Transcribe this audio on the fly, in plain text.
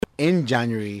in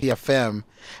January, FM,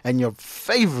 and your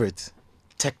favorite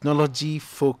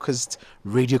technology-focused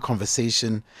radio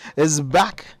conversation is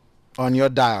back on your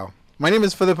dial. My name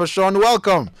is Philip Ashon.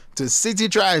 Welcome to City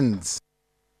Trends.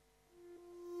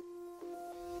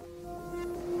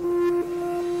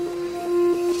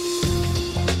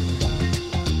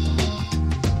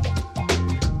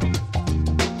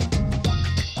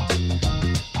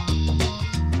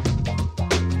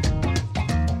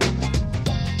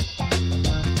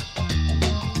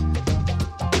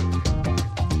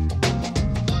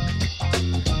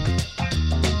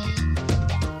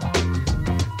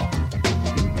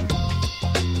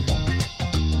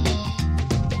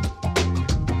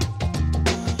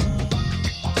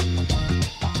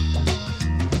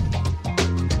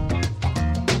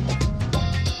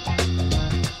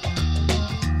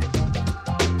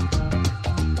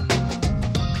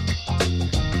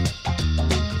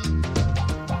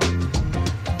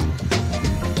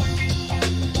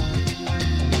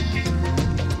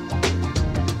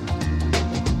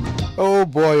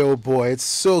 Oh boy, it's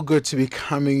so good to be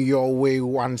coming your way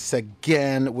once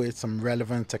again with some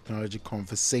relevant technology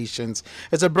conversations.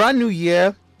 It's a brand new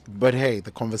year, but hey,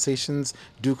 the conversations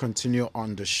do continue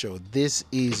on the show. This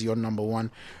is your number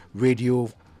one radio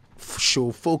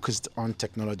show focused on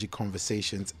technology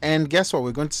conversations. And guess what?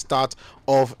 We're going to start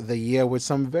off the year with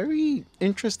some very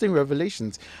interesting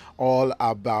revelations all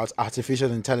about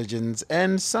artificial intelligence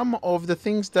and some of the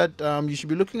things that you should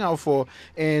be looking out for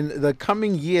in the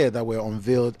coming year that were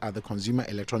unveiled at the Consumer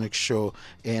Electronics Show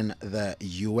in the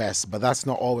US. But that's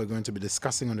not all we're going to be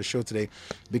discussing on the show today,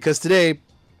 because today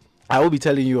I will be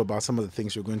telling you about some of the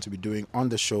things we're going to be doing on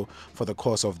the show for the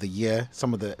course of the year,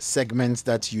 some of the segments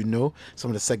that you know,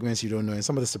 some of the segments you don't know, and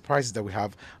some of the surprises that we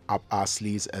have up our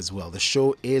sleeves as well. The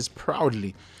show is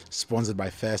proudly sponsored by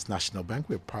First National Bank.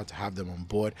 We're proud to have them on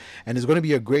board, and it's going to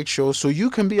be a great show, so you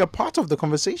can be a part of the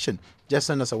conversation. Just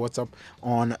send us a WhatsApp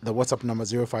on the WhatsApp number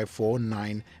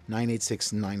 0549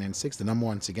 986 996. The number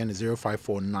once again is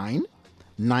 0549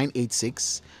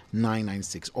 986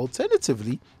 996.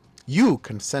 Alternatively, you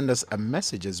can send us a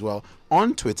message as well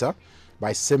on Twitter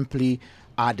by simply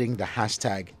adding the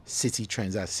hashtag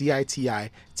CityTrends, that's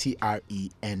CityTrends.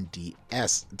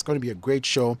 It's going to be a great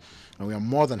show, and we are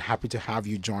more than happy to have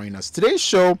you join us. Today's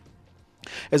show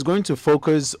is going to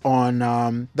focus on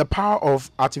the power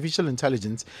of artificial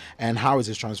intelligence and how it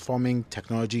is transforming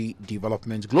technology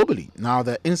development globally. Now,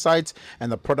 the insights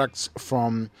and the products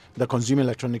from the Consumer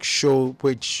Electronics Show,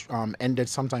 which ended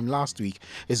sometime last week,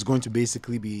 is going to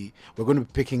basically be, we're going to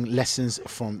be picking lessons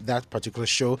from that particular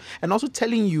show and also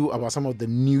telling you about some of the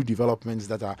new developments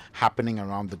that are happening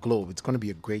around the globe. It's going to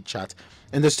be a great chat.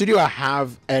 In the studio, I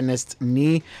have Ernest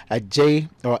Ni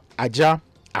Aja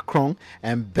Akron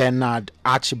and Bernard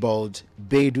Archibald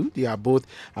Bedu. They are both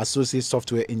associate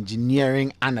software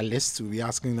engineering analysts. We'll be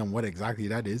asking them what exactly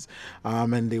that is.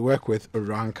 And they work with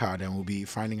Orancard, and we'll be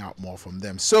finding out more from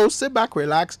them. So sit back,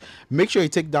 relax. Make sure you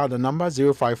take down the number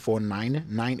 0549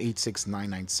 986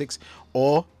 996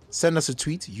 or send us a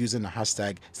tweet using the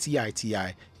hashtag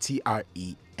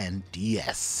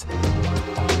CityTrends.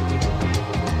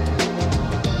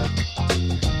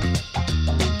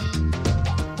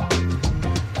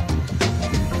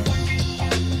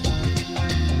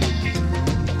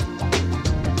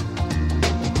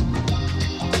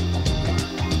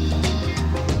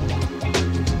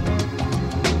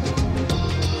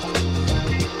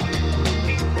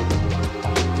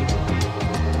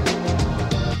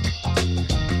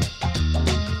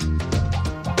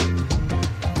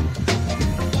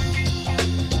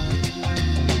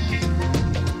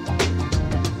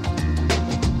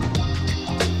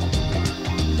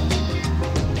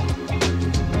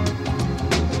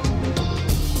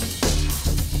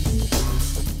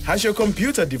 Has your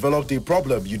computer developed a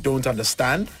problem you don't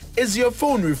understand? Is your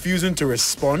phone refusing to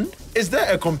respond? Is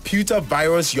there a computer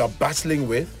virus you're battling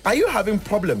with? Are you having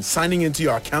problems signing into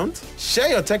your account? Share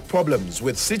your tech problems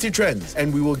with City Trends,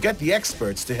 and we will get the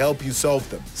experts to help you solve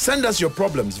them. Send us your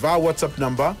problems via WhatsApp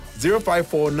number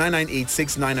 054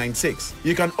 9986 996.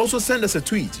 You can also send us a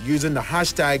tweet using the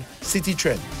hashtag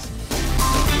CityTrends.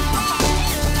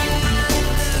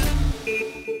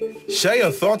 Share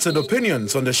your thoughts and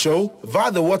opinions on the show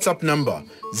via the WhatsApp number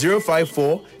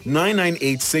 054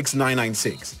 9986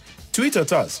 996. Tweet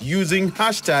at us using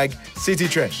hashtag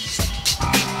CityTrends.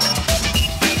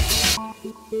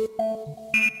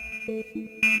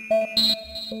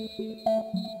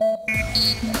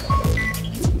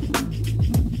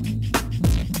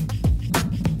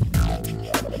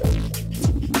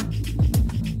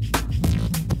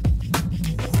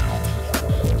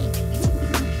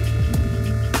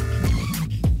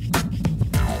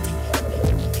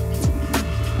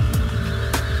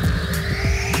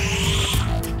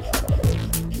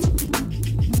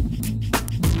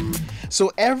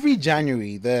 So every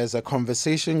January, there's a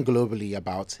conversation globally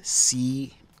about CES,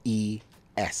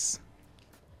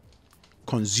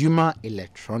 Consumer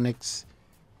Electronics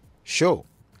Show.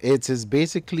 It is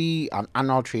basically an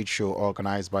annual trade show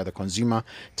organized by the Consumer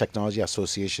Technology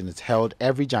Association. It's held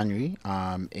every January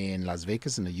in Las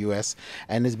Vegas in the US,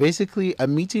 and it's basically a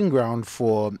meeting ground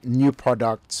for new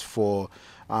products, for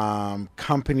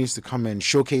companies to come and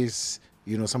showcase,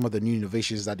 some of the new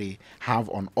innovations that they have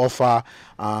on offer.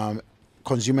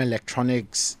 Consumer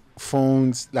electronics,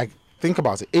 phones, like, think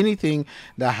about it. Anything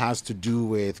that has to do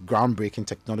with groundbreaking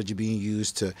technology being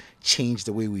used to change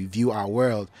the way we view our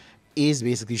world is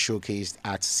basically showcased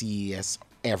at CES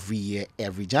every year,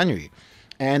 every January.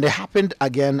 And it happened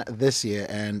again this year,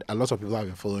 and a lot of people have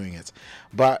been following it.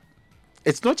 But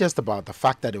it's not just about the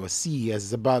fact that it was CES,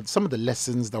 it's about some of the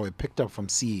lessons that were picked up from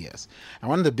CES. And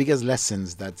one of the biggest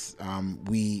lessons that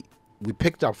we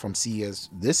picked up from CES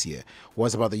this year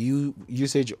was about the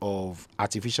usage of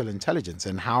artificial intelligence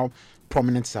and how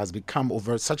prominent it has become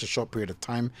over such a short period of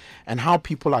time, and how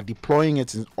people are deploying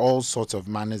it in all sorts of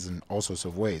manners and all sorts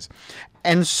of ways.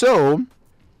 And so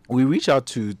we reach out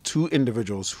to two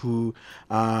individuals who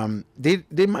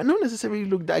they might not necessarily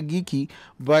look that geeky,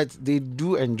 but they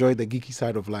do enjoy the geeky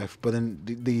side of life, but then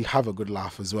they have a good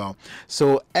laugh as well.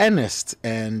 So Ernest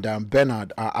and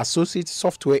Bernard are associate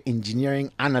software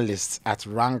engineering analysts at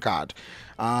Rankard.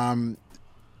 So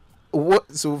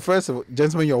first of all,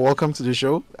 gentlemen, you're welcome to the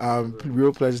show.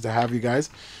 Real pleasure to have you guys.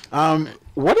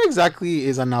 What exactly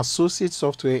is an associate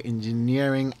software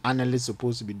engineering analyst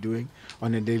supposed to be doing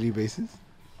on a daily basis?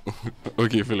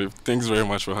 Okay, Philip, thanks very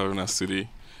much for having us today.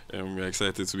 We're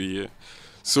excited to be here.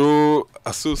 So,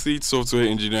 associate software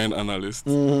engineering analyst,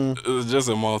 it's just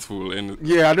a mouthful. And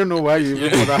yeah, I don't know why you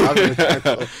even bother having a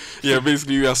title. Yeah,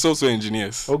 basically, we are software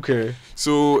engineers. Okay.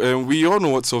 So, we all know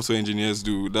what software engineers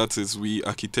do. That is, we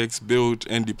architects build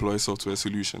and deploy software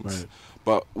solutions. Right.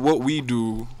 But what we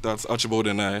do, that's Archibald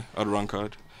and I at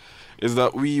Rankard, is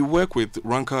that we work with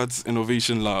Rankard's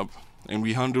Innovation Lab, and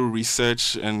we handle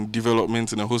research and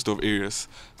development in a host of areas.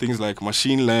 Things like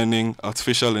machine learning,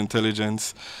 artificial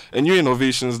intelligence, and new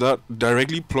innovations that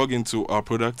directly plug into our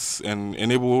products and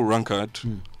enable Rankard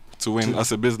to win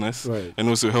as a business, right, and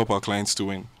also help our clients to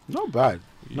win. Not bad.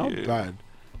 Not bad.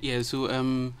 Yeah, so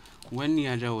when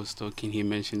Niaja was talking, he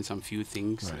mentioned some few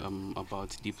things Right.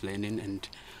 about deep learning, and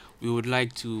we would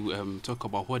like to talk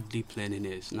about what deep learning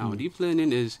is. Now, deep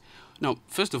learning is... Now,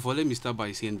 first of all, let me start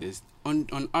by saying this.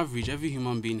 On average, every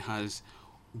human being has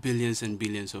billions and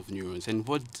billions of neurons. And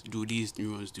what do these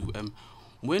neurons do?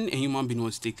 When a human being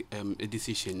wants to take a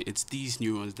decision, it's these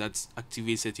neurons that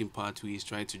activate certain pathways,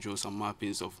 try to draw some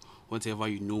mappings of whatever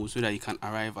you know so that you can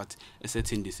arrive at a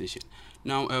certain decision.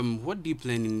 Now, what deep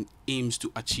learning aims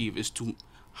to achieve is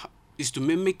to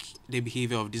mimic the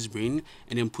behavior of this brain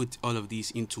and then put all of these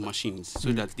into machines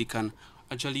so that they can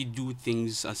actually do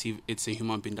things as if it's a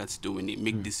human being that's doing it,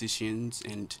 make decisions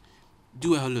and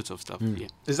do a whole lot of stuff. Yeah.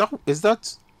 Is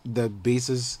that the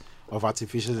basis of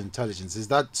artificial intelligence? Is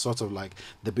that sort of like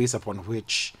the base upon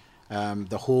which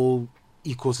the whole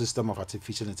ecosystem of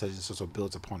artificial intelligence sort of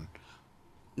built upon?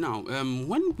 Now,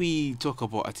 when we talk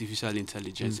about artificial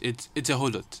intelligence, it's a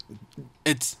whole lot.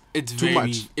 It's Too very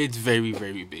much. It's very,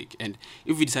 very big. And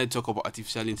if we decide to talk about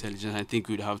artificial intelligence, I think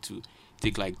we'd have to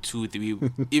take like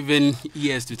 2-3 even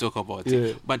years to talk about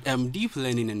it. But deep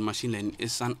learning and machine learning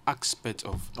is an aspect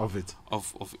of it.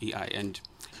 of AI, and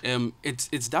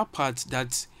it's that part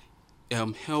that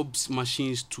helps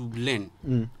machines to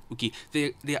learn. Okay,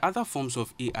 there are other forms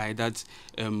of AI that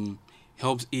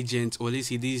helps agents, or let's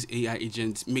say these AI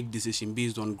agents, make decisions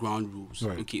based on ground rules.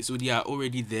 Right. Okay, so they are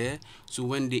already there. So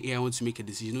when the AI wants to make a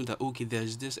decision, you know that okay,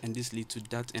 there's this and this leads to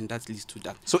that and that leads to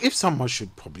that. So if someone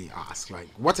should probably ask, like,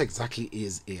 what exactly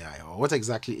is AI, or what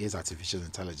exactly is artificial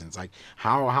intelligence? Like,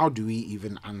 how do we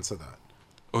even answer that?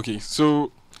 Okay,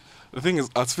 so the thing is,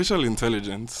 artificial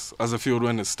intelligence, as a field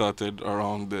when it started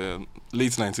around the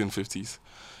late 1950s,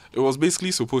 it was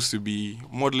basically supposed to be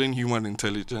modeling human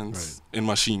intelligence in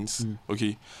machines,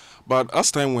 okay? But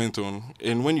as time went on,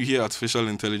 and when you hear artificial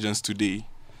intelligence today,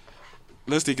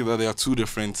 let's take it that there are two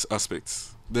different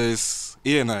aspects. There's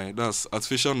ANI, that's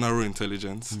artificial narrow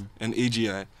intelligence, and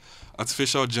AGI,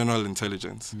 artificial general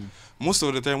intelligence. Most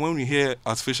of the time when we hear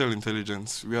artificial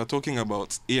intelligence, we are talking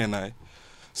about ANI.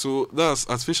 So that's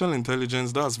artificial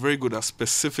intelligence that's very good at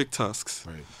specific tasks.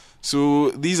 Right. So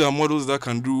these are models that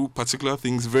can do particular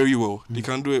things very well. They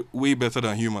can do it way better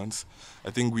than humans.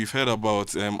 I think we've heard about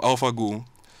AlphaGo.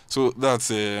 So that's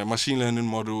a machine learning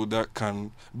model that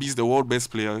can beat the world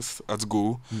best players at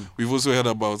Go. We've also heard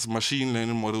about machine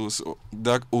learning models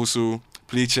that also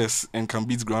play chess and can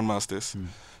beat grandmasters.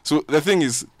 So the thing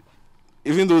is,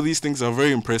 even though these things are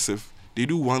very impressive, they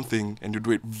do one thing and they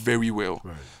do it very well.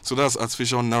 Right. So that's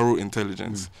artificial narrow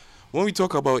intelligence. When we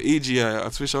talk about AGI,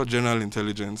 artificial general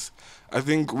intelligence, I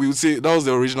think we would say that was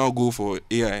the original goal for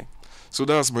AI. So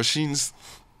that's machines,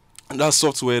 that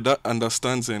software that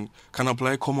understands and can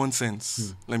apply common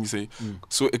sense, let me say.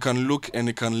 So it can look and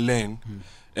it can learn,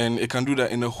 and it can do that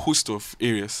in a host of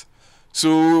areas.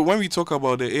 So when we talk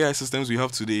about the AI systems we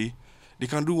have today, they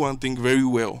can do one thing very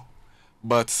well,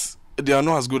 but they are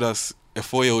not as good as a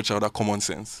 4-year-old child at common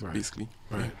sense, basically.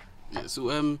 Right. Yeah,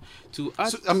 so to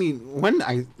add, So, I mean, when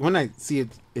I see it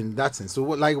in that sense, so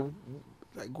what, like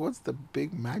what's the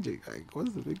big magic? Like,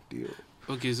 what's the big deal?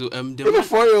 okay, so If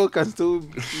a 4-year-old can still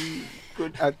be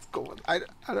good at common, I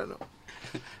don't know.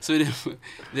 so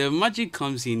the magic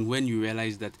comes in when you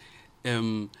realize that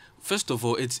first of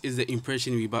all, it's the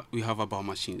impression we have about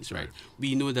machines, right?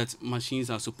 We know that machines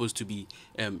are supposed to be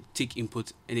take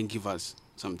input and then give us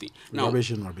something. Now,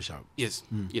 Rubbish in, rubbish out. yes,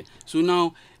 yeah. So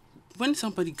now, when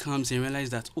somebody comes and realize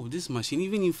that, oh, this machine,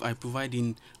 even if I provide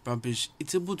in rubbish,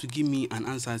 it's able to give me an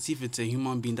answer as if it's a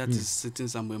human being that is sitting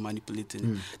somewhere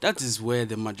manipulating. That is where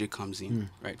the magic comes in,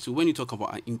 right? So when you talk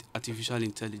about artificial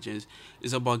intelligence,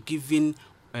 it's about giving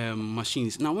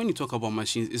machines. Now, when you talk about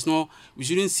machines, it's not, we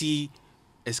shouldn't see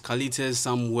escalators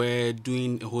somewhere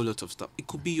doing a whole lot of stuff. It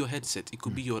could be your headset, it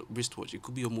could be your wristwatch, it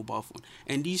could be your mobile phone.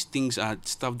 And these things are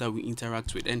stuff that we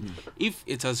interact with. And if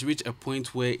it has reached a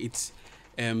point where it's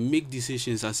make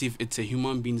decisions as if it's a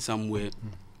human being somewhere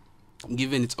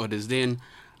giving its orders, then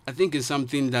I think it's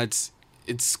something that's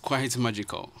it's quite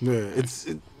magical. Yeah,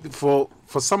 for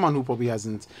someone who probably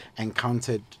hasn't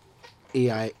encountered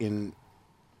AI in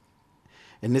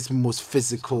its most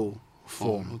physical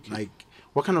form. Okay. Like,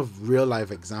 what kind of real life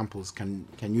examples can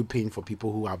you paint for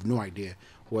people who have no idea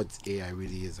what AI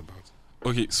really is about?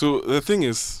 Okay, so the thing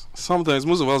is, sometimes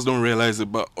most of us don't realize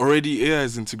it, but already AI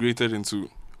is integrated into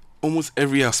almost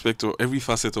every aspect or every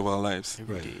facet of our lives.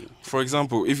 Every Right. day. For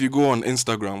example, if you go on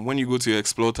Instagram, when you go to your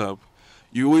Explore tab,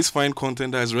 you always find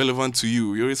content that is relevant to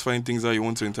you. You always find things that you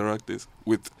want to interact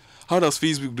with. How does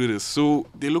Facebook do this? So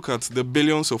they look at the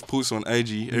billions of posts on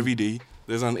IG every day.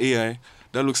 There's an AI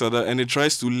that looks at that and it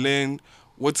tries to learn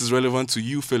what is relevant to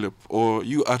you, Philip, or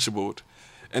you, Archibald,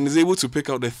 and is able to pick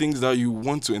out the things that you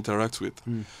want to interact with.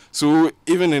 So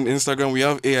even in Instagram, we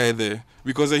have AI there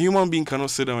because a human being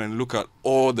cannot sit down and look at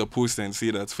all the posts and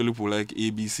say that Philip will like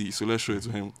ABC, so let's show it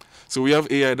to him. So we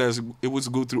have AI that is able to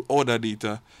go through all that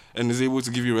data and is able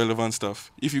to give you relevant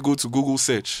stuff. If you go to Google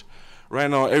search, right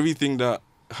now everything that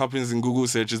happens in Google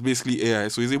search is basically AI,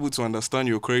 so it's able to understand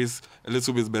your queries a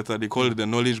little bit better. They call it the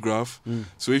knowledge graph.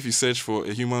 So if you search for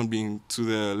a human being to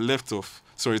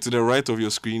the right of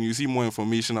your screen, you see more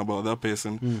information about that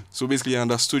person. So basically, I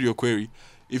understood your query.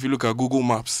 If you look at Google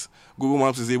Maps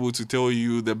is able to tell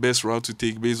you the best route to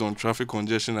take based on traffic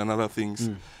congestion and other things.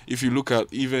 If you look at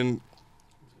even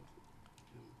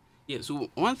Yeah, so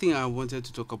one thing I wanted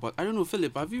to talk about, I don't know,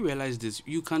 Philip, have you realized this?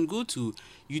 You can go to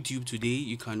YouTube today,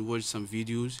 you can watch some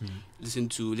videos, listen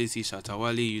to, let's say,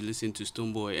 Shatawale, you listen to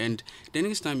Stonebwoy, and the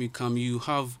next time you come, you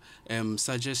have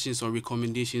suggestions or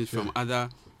recommendations from other,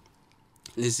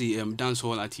 let's say,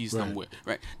 dancehall artists somewhere,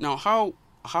 right? Now,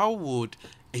 how would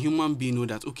a human being know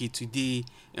that, okay, today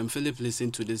Philip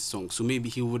listened to this song, so maybe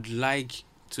he would like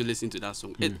to listen to that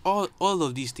song? All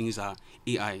of these things are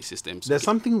AI systems. There's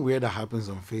something weird that happens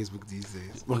on Facebook these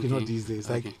days. Okay, not these days.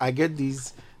 Like, I get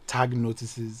these tag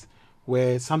notices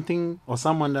where something or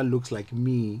someone that looks like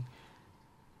me,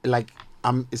 like,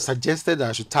 it's suggested that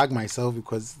I should tag myself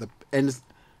because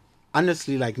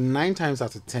honestly, like 9 times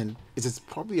out of 10, it is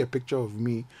probably a picture of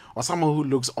me or someone who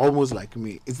looks almost like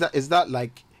me. Is that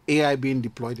like AI being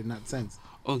deployed in that sense?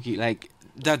 Okay, like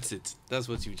that's it. That's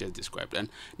what you just described. And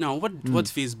now, what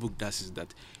Facebook does is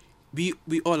that we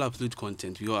all upload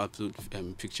content. We all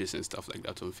upload pictures and stuff like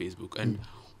that on Facebook. And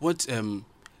what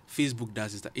Facebook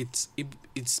does is that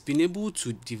it's been able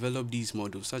to develop these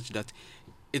models such that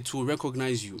it will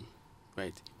recognize you,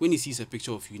 right? When it sees a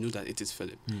picture of you, know that it is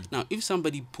Philip. Now, if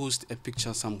somebody posts a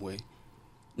picture somewhere,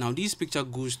 now this picture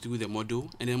goes through the model,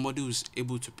 and the model is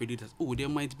able to predict that, oh, there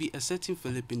might be a certain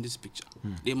Philip in this picture.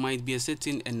 There might be a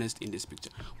certain Ernest in this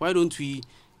picture. Why don't we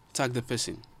tag the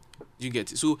person? You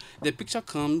get it? So the picture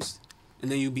comes,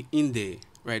 and then you'll be in there,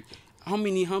 right? How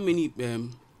many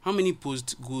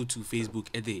posts go to Facebook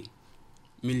a day?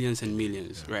 Millions and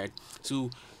millions, right? So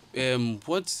and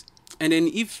then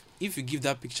if you give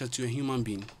that picture to a human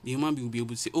being, the human being will be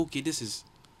able to say, okay, this is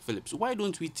Philip. So why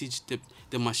don't we teach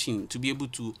the machine to be able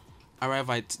to arrive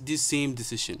at this same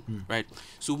decision, right?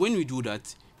 So when we do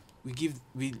that, we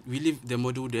leave the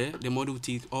model there. The model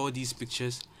takes all these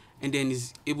pictures and then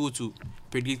is able to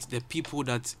predict the people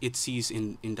that it sees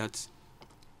in that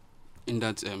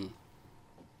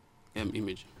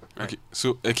image. Right? Okay,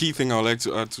 so a key thing I would like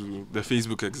to add to the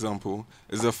Facebook example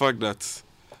is the fact that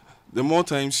the more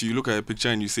times you look at a picture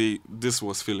and you say, this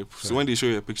was Philip. So when they show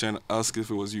you a picture and ask if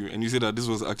it was you, and you say that this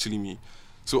was actually me.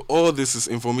 So all this is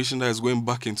information that is going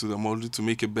back into the model to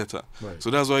make it better. Right.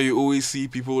 So that's why you always see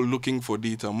people looking for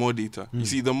data, more data. You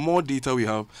see, the more data we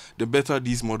have, the better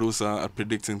these models are at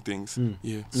predicting things.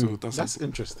 Yeah, so that's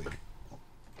interesting.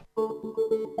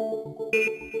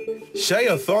 Share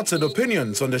your thoughts and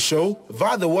opinions on the show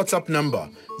via the WhatsApp number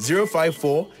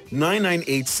 054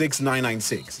 998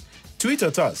 6996. Tweet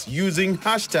at us using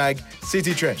hashtag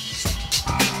CityTrends.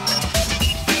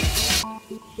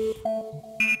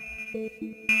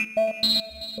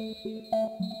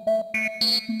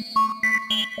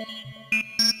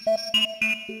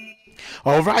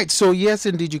 All right, so yes,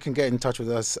 indeed, you can get in touch with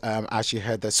us as you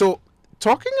heard that. So,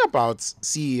 talking about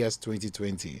CES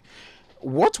 2020,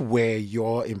 what were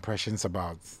your impressions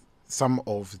about some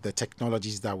of the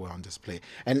technologies that were on display?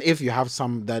 And if you have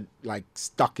some that like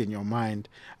stuck in your mind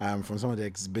from some of the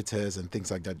exhibitors and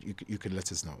things like that, you could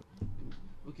let us know.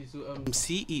 Okay, so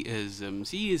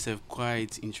CES a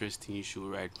quite interesting issue,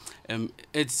 right?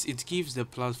 It gives the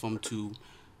platform to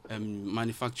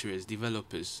manufacturers,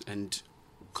 developers, and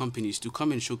companies to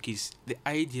come and showcase the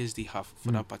ideas they have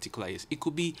for that particular use. It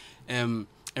could be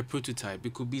a prototype,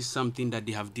 it could be something that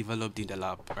they have developed in the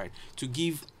lab, right?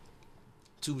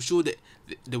 To show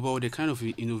the world the kind of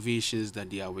innovations that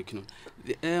they are working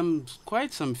on.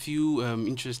 Quite some few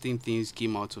interesting things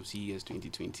came out of CES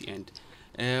 2020,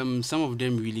 and some of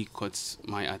them really caught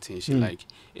my attention. Like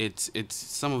it's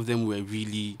some of them were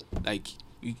really like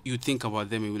you think about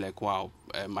them and you're like, wow.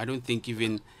 I don't think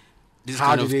even this.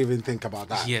 How did they even think about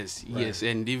that? Yes, Right. yes,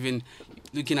 and even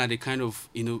looking at the kind of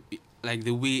like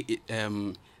the way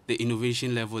the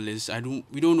innovation level is,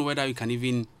 we don't know whether we can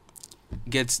even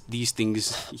get these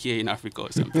things here in Africa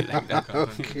or something like that.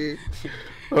 Okay.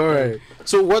 All right.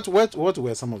 So what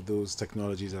were some of those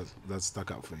technologies that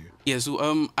stuck out for you? Yeah,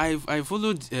 so I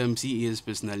followed CES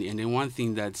personally, and then one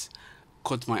thing that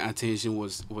caught my attention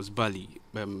was Bali.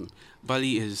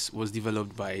 Bali was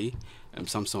developed by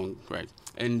Samsung, right?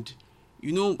 And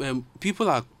people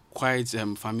are quite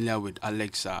familiar with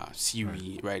Alexa,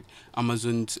 Siri, right?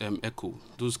 Amazon's Echo,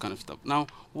 those kind of stuff. Now,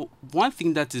 one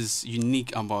thing that is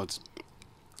unique about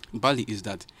Bali is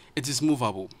that it is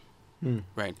movable,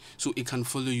 right? So it can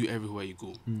follow you everywhere you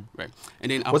go, right?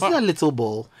 And then Was it a little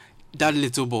ball? that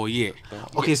little ball, yeah.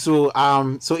 Okay, so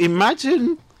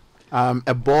imagine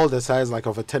a ball the size like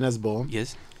of a tennis ball.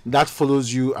 Yes. That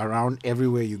follows you around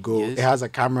everywhere you go. Yes. It has a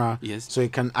camera, Yes. so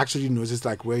it can actually notice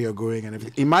like where you're going and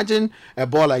everything. Imagine a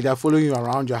ball like that following you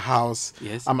around your house.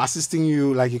 Yes. I'm assisting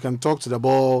you, like you can talk to the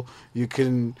ball, you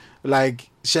can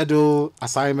like schedule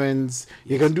assignments,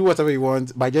 you can do whatever you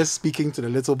want by just speaking to the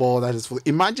little ball that is full.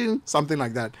 Imagine something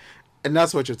like that, and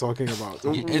that's what you're talking about.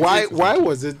 Why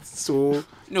was it so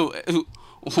No.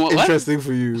 interesting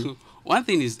for you? One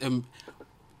thing is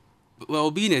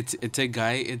well, being a tech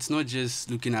guy, it's not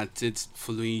just looking at it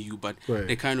following you, but Right.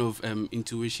 the kind of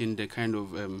intuition, the kind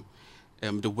of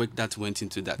the work that went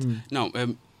into that. Now,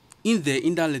 in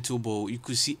that little ball, you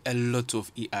could see a lot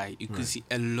of AI. You could see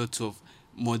a lot of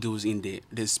models in there.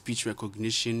 There's speech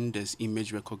recognition, there's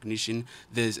image recognition,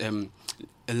 there's a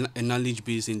knowledge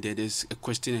base in there. There's a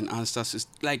question and answer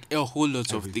system, like a whole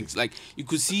lot of things. Like you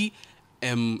could see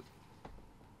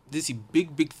these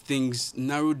big things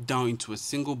narrowed down into a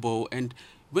single ball, and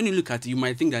when you look at it, you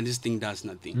might think that this thing does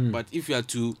nothing. But if you are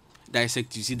to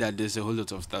dissect, you see that there's a whole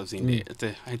lot of stuff in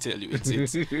there. I tell you,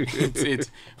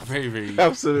 it's very, very.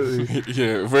 Absolutely.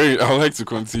 Yeah, very. I would like to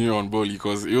continue on Boli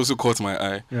because it also caught my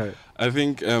eye. Right. I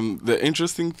think the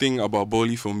interesting thing about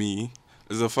Boli for me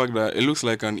is the fact that it looks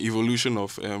like an evolution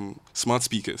of smart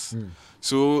speakers.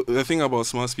 So the thing about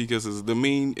smart speakers is the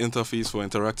main interface for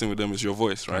interacting with them is your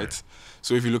voice, right?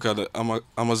 So if you look at the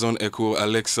Amazon Echo,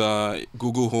 Alexa,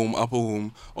 Google Home, Apple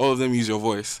Home, all of them use your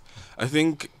voice. I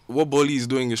think what Boli is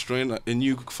doing is throwing a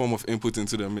new form of input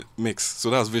into the mix.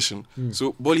 So that's vision.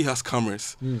 So Boli has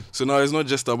cameras. So now it's not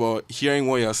just about hearing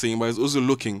what you're saying, but it's also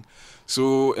looking.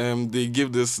 So they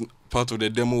give this part of the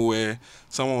demo where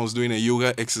someone was doing a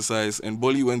yoga exercise and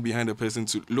Boli went behind the person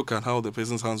to look at how the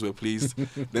person's hands were placed,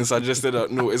 then suggested that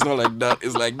no, it's not like that,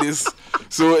 it's like this.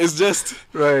 So it's just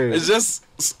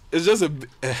it's just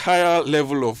a higher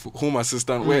level of home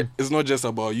assistant where it's not just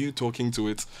about you talking to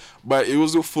it, but it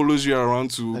also follows you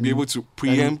around to be able to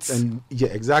preempt. And yeah,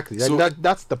 exactly. So- And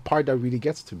that's the part that really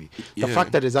gets to me. The Yeah.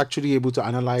 fact that it's actually able to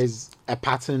analyze a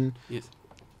pattern Yes.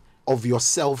 of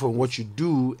yourself and what you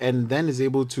do, and then is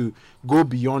able to go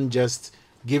beyond just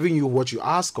giving you what you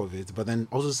ask of it, but then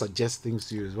also suggest things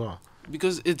to you as well.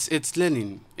 Because it's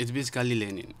learning. It's basically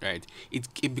learning, right?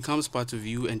 It becomes part of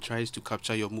you and tries to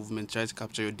capture your movement, tries to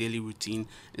capture your daily routine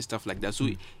and stuff like that. So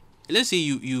let's say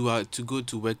you are to go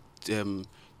to work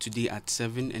today at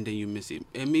 7 and then you miss it,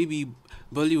 and maybe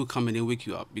Bolly will come and then wake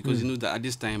you up because you know that at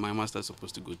this time my master is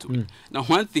supposed to go to work. Now,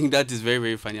 one thing that is very,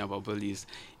 very funny about Bolly is,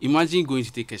 imagine going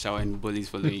to take a shower and Bolly is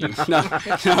following you. Now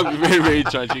that would be very, very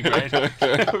tragic, right?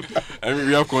 I mean,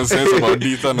 we have concerns about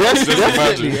data now. Yes, Just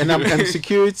definitely, imagine. and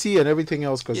security and everything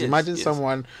else. Because Yes, imagine yes.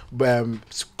 someone,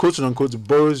 quote unquote,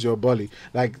 borrows your body.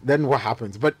 Like, then what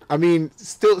happens? But I mean,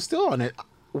 still on it.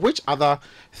 Which other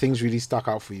things really stuck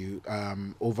out for you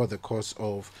over the course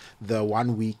of the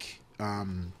 1 week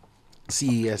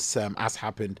CES as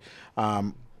happened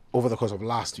over the course of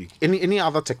last week? Any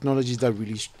other technologies that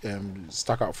really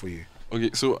stuck out for you?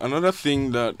 Okay, so another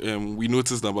thing that we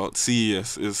noticed about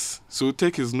CES is, so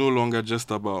tech is no longer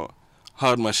just about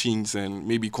hard machines and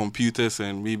maybe computers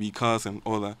and maybe cars and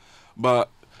all that, but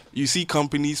you see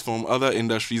companies from other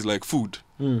industries like food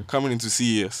coming into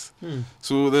CES.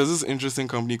 So there's this interesting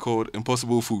company called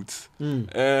Impossible Foods.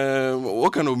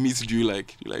 What kind of meat do you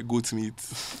like? You like goat meat?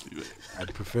 I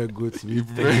prefer goat meat.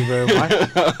 Thank you very much.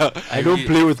 I don't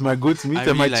play with my goat meat I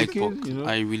and my really like chicken. pork. You know?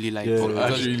 I really like Yeah. pork. I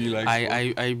because really like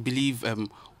I believe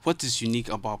what is unique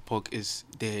about pork is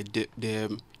the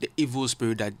evil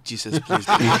spirit that Jesus placed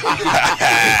in it.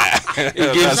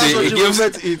 It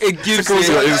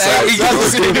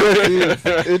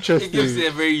gives it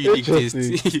a very unique taste.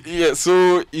 Yeah,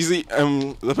 so you see,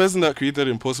 the person that created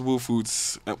Impossible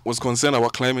Foods was concerned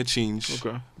about climate change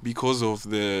because of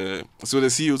the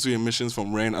CO2 emissions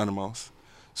from rearing animals.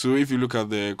 So if you look at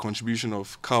the contribution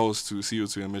of cows to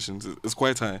CO2 emissions, it's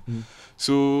quite high.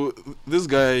 So this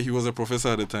guy, he was a professor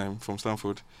at the time from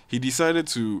Stanford. He decided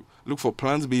to look for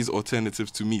plant-based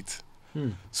alternatives to meat.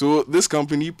 So this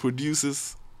company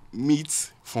produces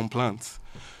meat from plants.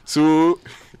 So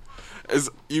as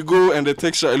you go and the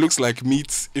texture, it looks like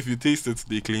meat. If you taste it,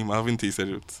 they claim, I haven't tasted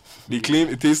it, they claim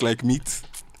it tastes like meat,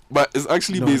 but it's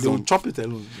actually based on chop it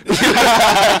alone.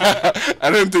 I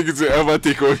don't think it will ever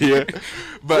take over here.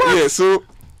 But yeah, so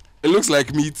it looks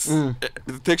like meat.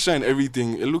 The texture and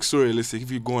everything, it looks so realistic.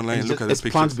 If you go online and look at the It's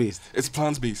pictures, plant-based. it's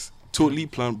plant-based, totally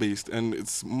plant-based, and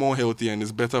it's more healthy and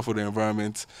it's better for the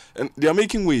environment. And they are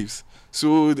making waves.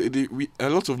 So a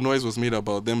lot of noise was made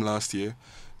about them last year.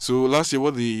 So last year,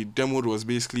 what they demoed was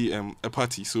basically a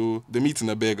patty. So the meat in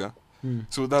a burger.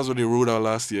 So that's what they rolled out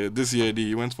last year. This year,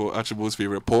 they went for Archibald's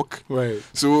favorite, pork. Right.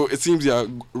 So it seems they are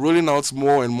rolling out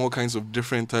more and more kinds of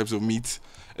different types of meat,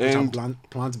 and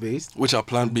Plant-based. which are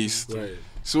plant-based. Right.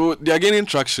 So they are gaining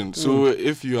traction. So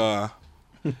if you are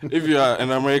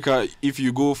in America, if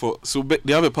you go for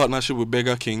they have a partnership with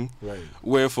Burger King, Right.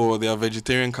 where for their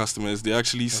vegetarian customers they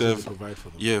actually That's what serve. they provide for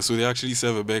them. Yeah, so they actually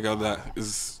serve a burger that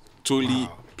is totally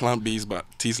plant-based but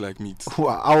tastes like meat.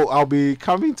 Well, I'll be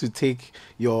coming to take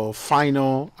your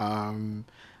final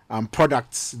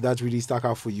products that really stuck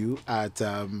out for you at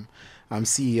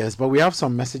CES, but we have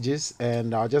some messages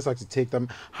and I'll just like to take them.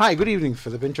 Hi, good evening,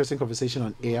 Philip. Interesting conversation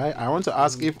on AI. I want to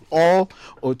ask if all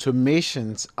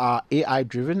automations are AI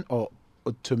driven or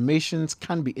automations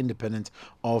can be independent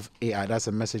of AI. That's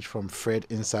a message from Fred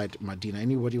inside Medina.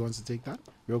 Anybody wants to take that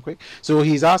real quick? So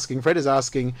Fred is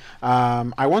asking,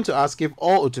 I want to ask if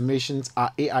all automations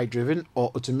are AI driven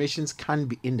or automations can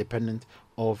be independent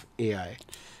of AI.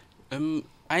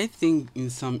 I think in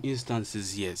some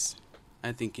instances, yes.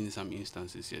 Because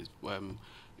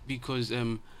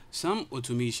some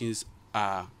automations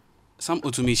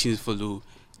follow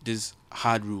these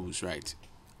hard rules, right?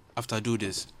 After do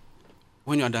this,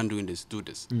 when you are done doing this, do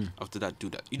this. After that, do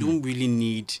that. You don't really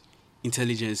need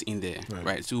intelligence in there,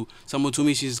 right? So some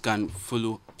automations can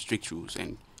follow strict rules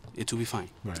and it will be fine.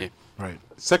 Right. Yeah. Right.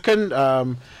 Second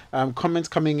comment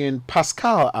coming in.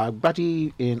 Pascal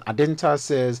Agbadi in Adenta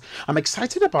says, I'm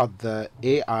excited about the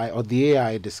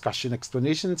AI discussion.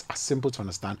 Explanations are simple to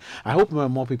understand. I hope more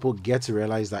and more people get to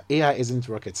realize that AI isn't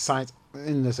rocket science.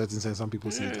 In a certain sense, some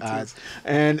people see it as,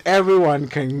 and everyone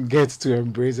can get to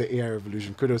embrace the AI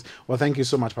revolution. Kudos. Well, thank you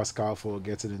so much, Pascal, for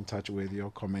getting in touch with your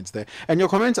comments there. And your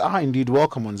comments are indeed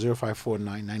welcome on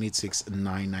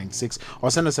 0549986996,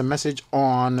 or send us a message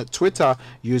on Twitter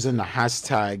using the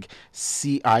hashtag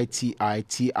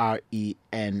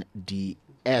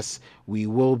CITITRENDS. We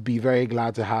will be very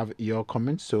glad to have your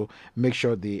comments, so make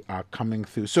sure they are coming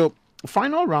through. So,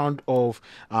 final round of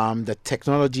the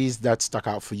technologies that stuck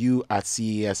out for you at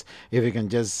CES. If you can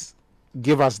just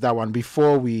give us that one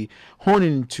before we hone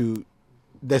into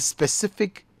the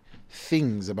specific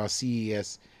things about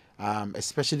CES,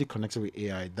 especially connected with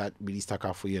AI, that really stuck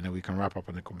out for you, and then we can wrap up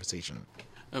on the conversation.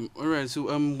 All right. So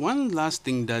one last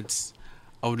thing that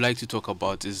I would like to talk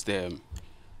about is the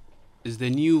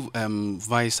new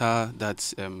visor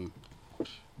that's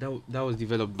that was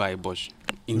developed by Bosch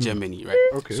in Germany, right?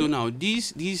 Okay. So now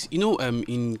these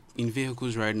in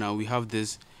vehicles right now we have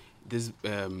this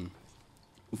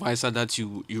visor that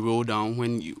you roll down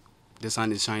when the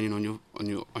sun is shining on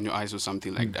your eyes or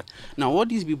something like that. Now what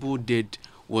these people did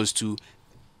was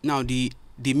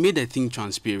they made the thing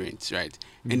transparent, right?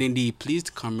 And then they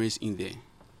placed cameras in there.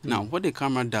 Now what the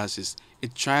camera does is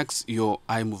it tracks your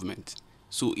eye movement.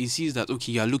 So it sees that,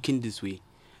 okay, you are looking this way.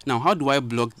 Now how do I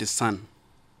block the sun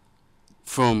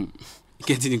from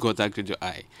getting in contact with your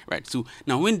eye, right? So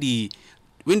now when they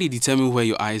determine where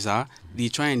your eyes are, they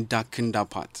try and darken that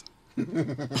part.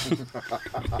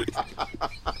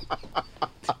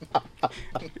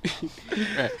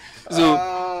 Right.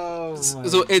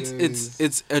 So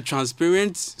it's a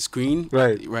transparent screen,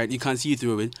 right? You can see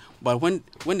through it, but when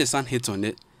the sun hits on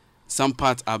it, some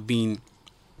parts are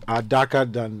darker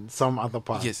than some other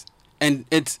parts. Yes, and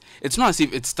it's not as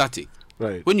if it's static.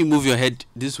 Right. When you move your head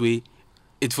this way,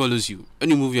 it follows you. When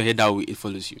you move your head that way, it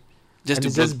follows you.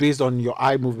 It's just based on your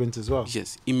eye movement as well.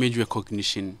 Yes, image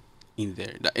recognition in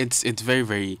there. It's very,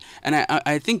 very, and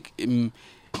I think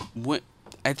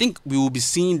I think we will be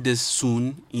seeing this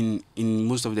soon in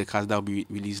most of the cars that will be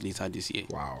released later this year.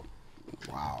 Wow.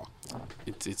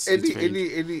 It's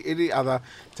any other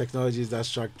technologies that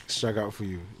struck out for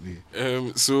you?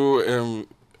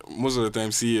 Most of the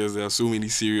time, CES, there are so many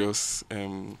serious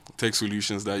tech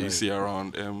solutions that you see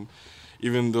around.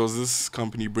 Even there was this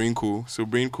company, Brainco. So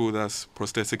Brainco, that's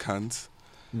prosthetic hands.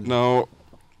 Now,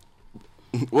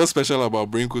 what's special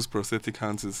about Brainco's prosthetic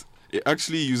hands is it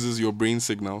actually uses your brain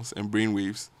signals and brain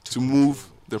waves to move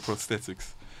the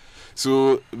prosthetics.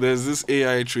 So there's this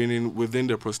AI training within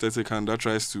the prosthetic hand that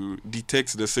tries to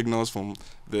detect the signals from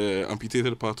the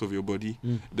amputated part of your body.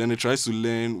 Then it tries to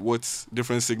learn what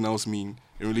different signals mean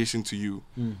in relation to you.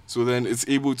 So then it's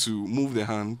able to move the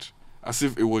hand as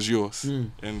if it was yours.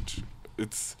 And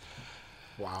it's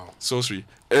sorcery.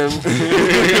 So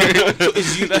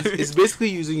it's basically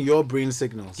using your brain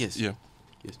signals. Yes. Yeah.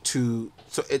 Yes.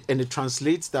 And it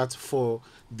translates that for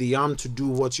the arm to do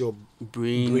what your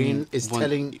brain is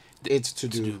telling it to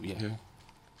do. Yeah.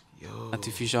 Yo.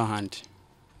 Artificial hand.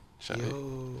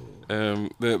 The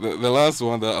last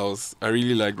one that I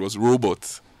really liked was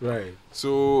robots. Right.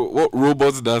 So what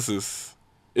robots does is,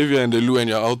 if you're in the loo and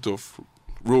you're out of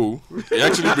row, it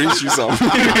actually brings you some.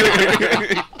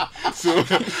 So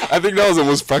I think that was the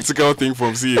most practical thing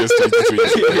from CES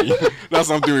 2020. That's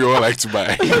something we all like to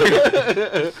buy.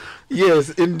 Yes,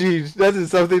 indeed. That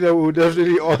is something that we would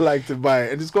definitely all like to buy.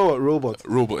 And it's called what? Robots.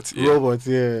 Robots, yeah. Robots,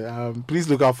 yeah. Please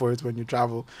look out for it when you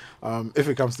travel. If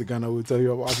it comes to Ghana, we'll tell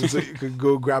you about it so you can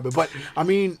go grab it. But, I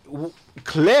mean,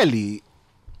 clearly,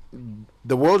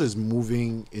 the world is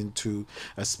moving into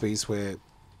a space where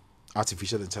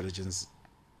artificial intelligence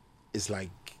is like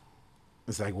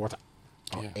water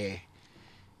or air.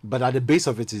 But at the base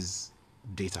of it is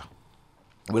data.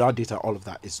 Without data, all of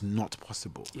that is not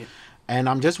possible. Yeah. And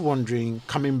I'm just wondering,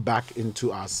 coming back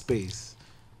into our space,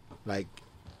 like,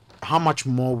 how much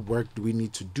more work do we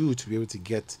need to do to be able to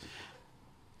get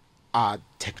our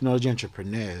technology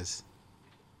entrepreneurs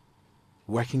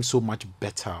working so much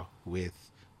better with,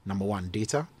 number one,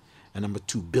 data, and number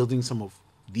two, building some of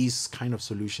these kind of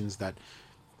solutions that,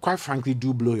 quite frankly,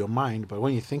 do blow your mind. But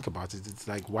when you think about it, it's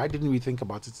like, why didn't we think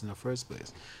about it in the first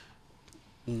place?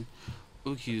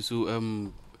 Okay,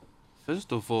 so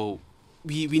first of all,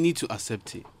 we need to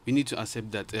accept it. We need to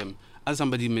accept that, as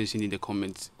somebody mentioned in the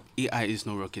comments, AI is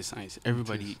not rocket science.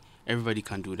 Everybody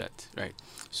can do that, right?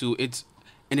 So and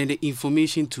then the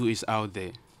information too is out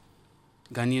there.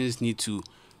 Ghanaians need to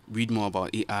read more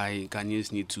about AI.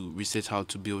 Ghanaians need to research how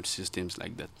to build systems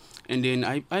like that. And then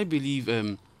I believe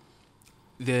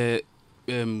the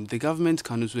government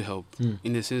can also help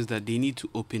in the sense that they need to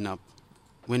open up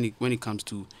when it comes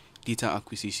to data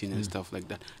acquisition and stuff like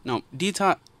that. Now,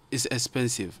 data is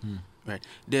expensive, right?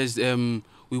 There's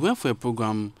we went for a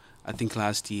program I think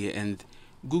last year, and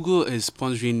Google is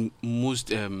sponsoring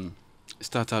most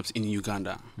startups in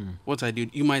Uganda. What I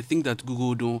did, you might think that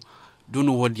Google don't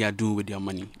know what they are doing with their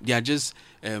money. They are just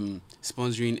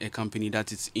sponsoring a company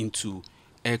that is into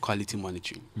air quality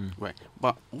monitoring, right?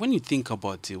 But when you think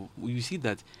about it, you see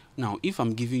that now, if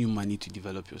I'm giving you money to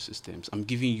develop your systems, I'm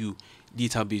giving you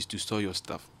database to store your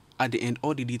stuff. At the end,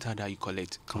 all the data that you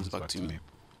collect comes back to me.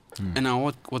 And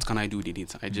now what can I do with the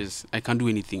data? I can't do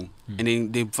anything. And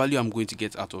then the value I'm going to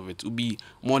get out of it will be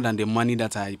more than the money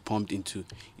that I pumped into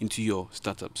your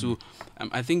startup. So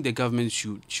I think the government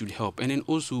should help, and then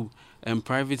also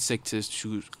private sectors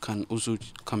can also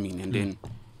come in, and then.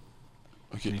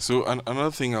 Okay, so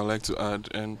another thing I'd like to add,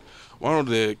 and one of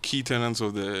the key tenets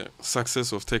of the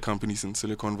success of tech companies in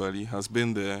Silicon Valley has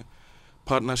been the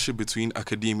partnership between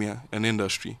academia and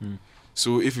industry.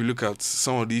 So if you look at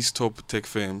some of these top tech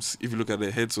firms, if you look at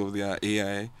the heads of their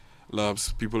AI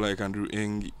labs, people like Andrew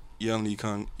Ng, Yan Li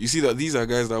Kang, you see that these are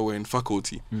guys that were in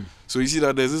faculty. So you see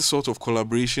that there's this sort of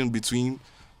collaboration between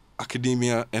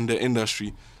academia and the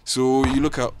industry. So you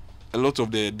look at a lot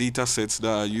of the data sets that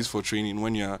are used for training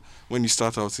when you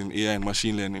start out in AI and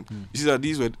machine learning. You see that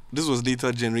this was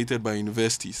data generated by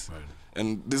universities. Right.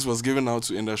 And this was given out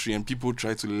to industry, and people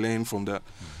try to learn from that.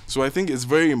 So I think it's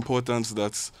very important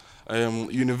that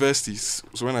universities,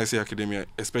 so when I say academia,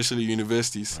 especially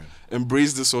universities,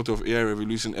 embrace this sort of AI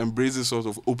revolution, embrace this sort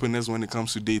of openness when it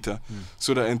comes to data,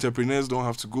 so that entrepreneurs don't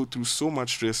have to go through so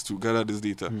much stress to gather this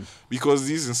data. Because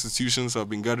these institutions have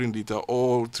been gathering data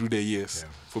all through the years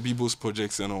for people's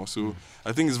projects and all. So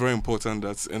I think it's very important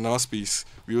that in our space,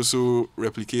 we also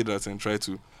replicate that and try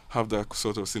to have that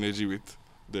sort of synergy with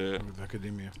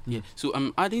academia. Yeah. So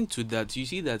I'm adding to that. You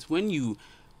see that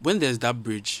when there's that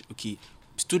bridge, okay,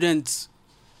 students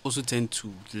also tend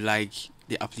to like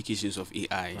the applications of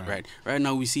AI, right? Right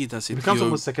now we see it as It becomes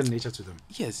almost second nature to them.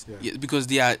 Yes, because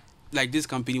they are like, this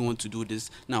company want to do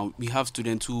this. Now we have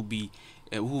students who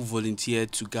who volunteer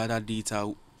to gather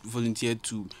data, volunteer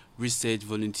to research,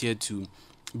 volunteer to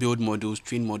build models,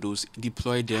 train models,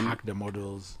 deploy them, hack the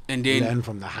models, and then learn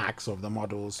from the hacks of the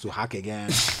models to hack again.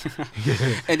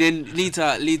 And then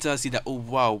later see that, oh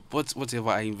wow, whatever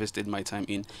I invested my time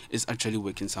in is actually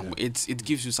working somewhere. It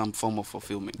gives you some form of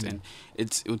fulfillment, and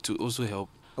it to also help.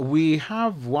 We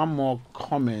have one more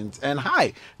comment, and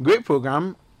hi, great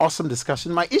program, awesome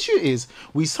discussion. My issue is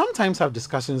we sometimes have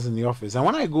discussions in the office, and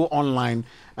when I go online,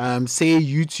 say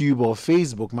YouTube or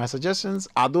Facebook, my suggestions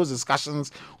are those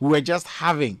discussions we were just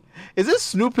having. Is this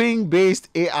snooping based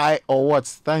AI or what?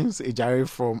 Thanks, Ejari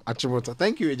from Achimota.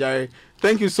 Thank you, Ejari.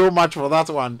 Thank you so much for that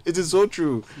one. It is so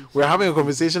true. We're having a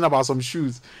conversation about some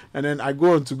shoes, and then I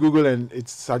go onto Google and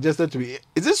it's suggested to me,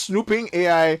 is this snooping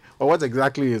AI or what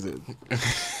exactly is it?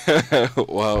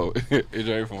 Wow,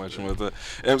 Ejari from Achimota.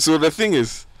 So the thing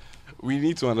is, we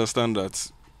need to understand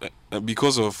that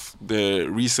because of the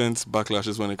recent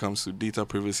backlashes when it comes to data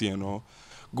privacy and all,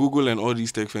 Google and all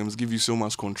these tech firms give you so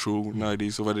much control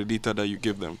nowadays over the data that you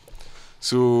give them.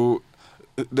 So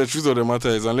the truth of the matter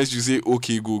is, unless you say,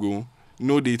 okay, Google,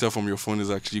 no data from your phone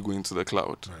is actually going to the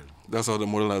cloud. Right. That's how the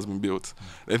model has been built.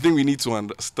 The thing we need to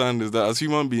understand is that as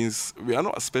human beings, we are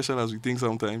not as special as we think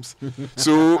sometimes.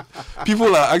 So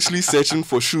people are actually searching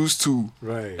for shoes too.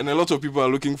 Right. And a lot of people are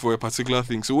looking for a particular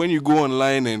thing. So when you go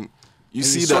online and you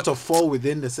see that sort of fall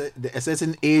within a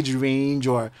certain age range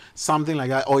or something like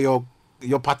that, or your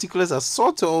particulars are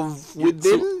sort of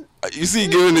within... So, you see,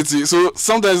 giving it to you. So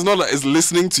sometimes it's not that it's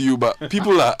listening to you, but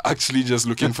people are actually just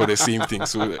looking for the same thing.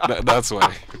 So that's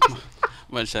why.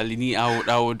 Well, Shalini,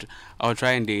 I would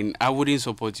try, and then I wouldn't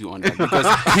support you on that, because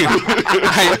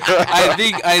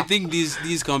I think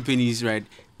these companies, right?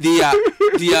 They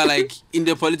are like in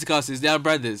the political sense, they are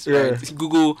brothers, right?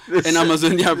 Google and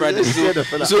Amazon, they are brothers.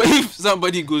 So if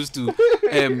somebody goes to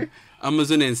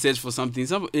Amazon and search for something,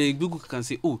 Google can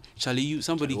say, oh, Charlie,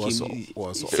 somebody came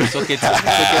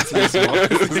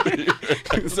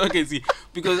socket,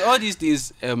 because all these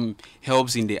things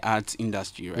helps in the art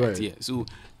industry, right? Yeah. So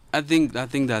I think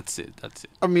that's it.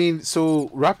 I mean, so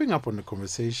wrapping up on the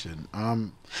conversation,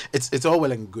 it's all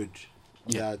well and good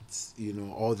that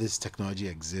all this technology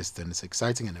exists and it's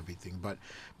exciting and everything, but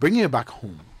bringing it back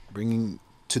home, bringing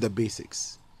to the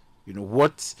basics,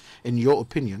 what, in your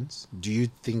opinions, do you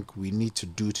think we need to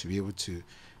do to be able to,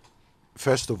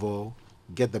 first of all,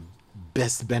 get the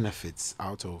best benefits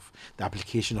out of the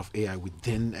application of AI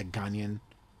within a Ghanaian,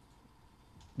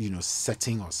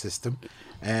 setting or system,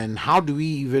 and how do we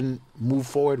even move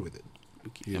forward with it?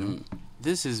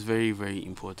 This is very, very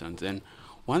important, and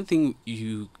one thing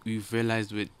we've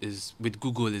realized with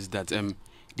Google is that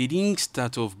they didn't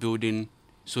start off building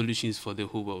solutions for the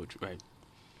whole world, right?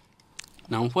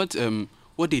 Now,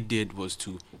 what they did was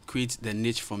to create the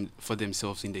niche for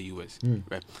themselves in the US,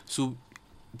 right? So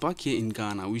back here in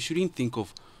Ghana, we shouldn't think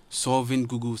of solving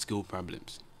Google scale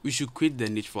problems. We should create the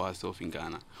niche for ourselves in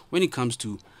Ghana. When it comes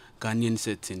to Ghanaian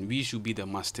setting, we should be the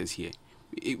masters here.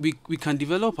 We can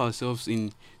develop ourselves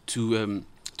to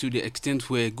the extent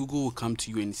where Google will come to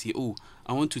you and say, oh,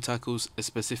 I want to tackle a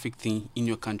specific thing in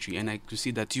your country, and I could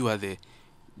see that you are the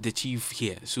the chief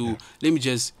here. So let me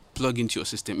just plug into your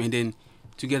system, and then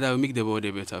together we make the world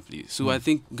a better place. So I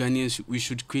think Ghanaians, we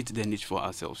should create the niche for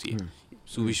ourselves here.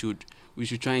 So we should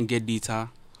try and get data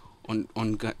on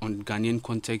Ghanaian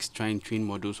context, try and train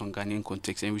models on Ghanaian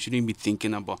context, and we shouldn't be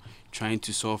thinking about trying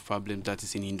to solve problems that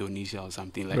is in Indonesia or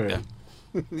something like that.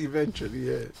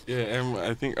 Eventually,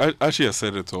 I think Ashley has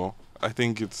said it all. I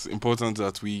think it's important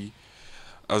that we,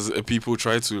 as a people,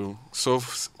 try to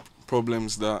solve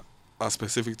problems that are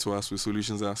specific to us with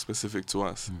solutions that are specific to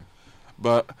us.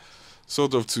 But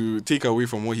sort of to take away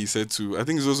from what he said too, I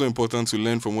think it's also important to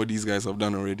learn from what these guys have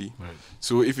done already. Right.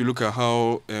 So if you look at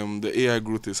how the AI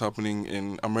growth is happening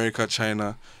in America,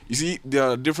 China, you see there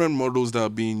are different models that are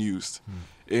being used.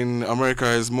 In America,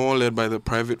 it's more led by the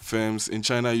private firms. In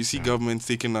China, you see governments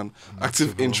taking an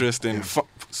active interest in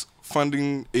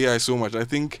funding AI so much. I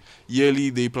think yearly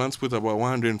they plan to put about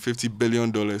 $150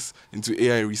 billion into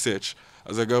AI research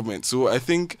as a government. So I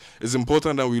think it's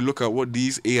important that we look at what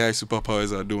these AI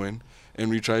superpowers are doing and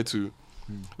we try to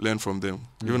learn from them,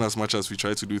 even as much as we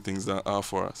try to do things that are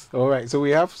for us. All right, so we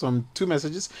have two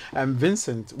messages.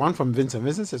 Vincent, one from Vincent.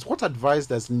 Vincent says, what advice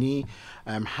does NI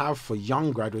have for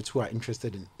young graduates who are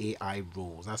interested in AI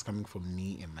roles? That's coming from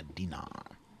NI in Medina.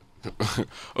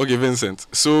 Okay, Vincent.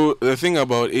 So the thing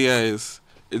about AI is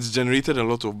it's generated a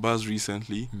lot of buzz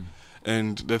recently.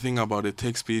 And the thing about the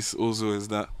tech space also is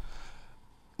that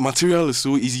material is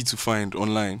so easy to find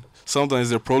online. Sometimes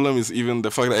the problem is even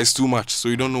the fact that it's too much, so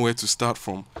you don't know where to start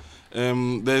from.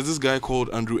 There's this guy called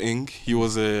Andrew Ng. He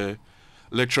was a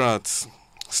lecturer at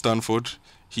Stanford.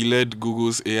 He led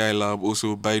Google's AI lab,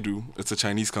 also Baidu. It's a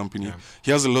Chinese company. Yeah.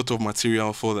 He has a lot of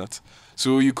material for that.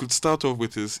 So you could start off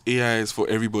with his AI is for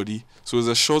everybody. So it's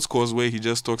a short course where he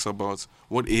just talks about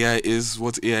what AI is,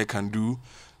 what AI can do.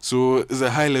 So it's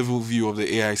a high-level view of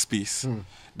the AI space.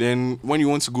 Then when you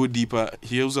want to go deeper,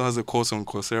 he also has a course on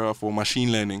Coursera for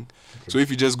machine learning. Okay. So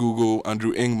if you just Google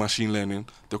Andrew Ng machine learning,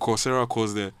 the Coursera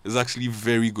course there is actually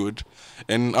very good.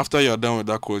 And after you're done with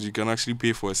that course, you can actually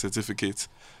pay for a certificate.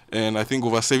 And I think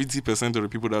over 70% of the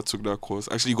people that took that course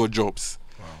actually got jobs.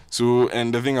 Wow. So,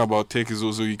 and the thing about tech is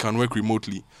also you can work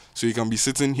remotely. So you can be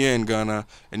sitting here in Ghana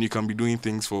and you can be doing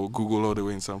things for Google all the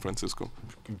way in San Francisco.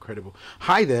 Incredible.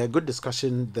 Hi there. Good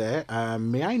discussion there.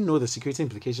 May I know the security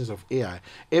implications of AI?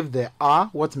 If there are,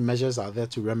 what measures are there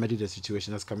to remedy the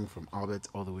situation? That's coming from Albert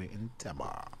all the way in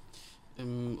Tema.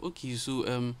 Okay,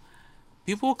 so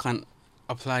people can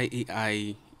apply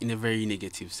AI in a very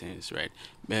negative sense, right?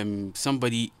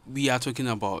 We are talking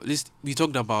about, we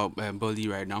talked about Bully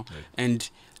right now, right. And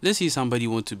let's say somebody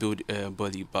want to build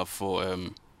Bully, but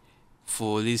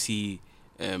for let's say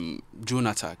drone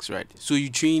attacks, right? So you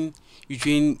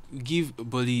give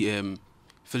Bully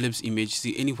Philip's image.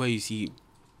 See anywhere you see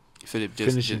Philip,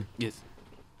 just yes.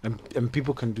 And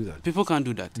people can do that. People can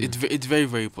do that. It's very,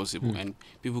 very possible, and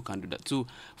people can do that. So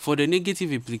for the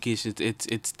negative implications,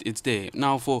 it's there.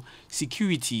 Now for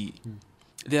security,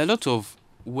 there are a lot of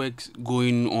work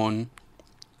going on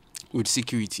with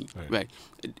security, right?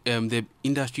 The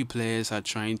industry players are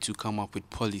trying to come up with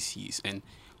policies and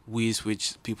ways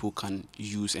which people can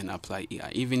use and apply AI,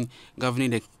 even governing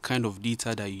the kind of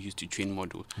data that you use to train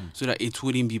models, so that it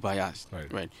wouldn't be biased,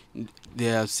 right?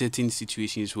 There are certain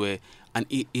situations where an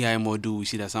AI model will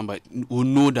see that somebody will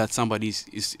know that somebody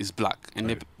is black,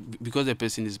 and because the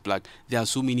person is black, there are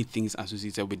so many things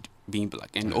associated with being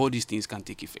black, and all these things can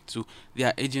take effect. So there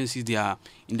are agencies, there are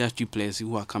industry players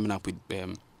who are coming up with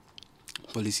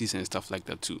policies and stuff like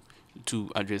that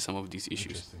to address some of these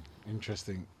issues.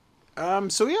 Interesting.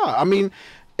 So yeah, I mean,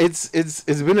 it's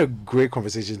been a great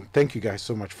conversation. Thank you guys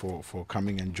so much for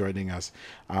coming and joining us.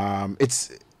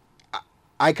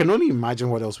 I can only imagine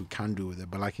what else we can do with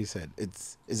it, but like you said,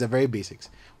 it's the very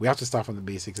basics. We have to start from the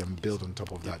basics and build on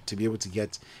top of that to be able to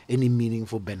get any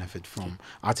meaningful benefit from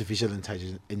artificial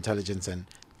intelligence and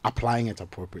applying it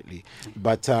appropriately.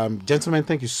 But gentlemen,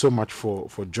 thank you so much for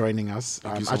joining us.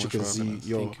 As you can see,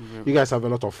 you guys have a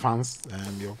lot of fans,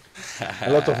 and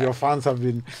a lot of your fans have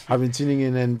been tuning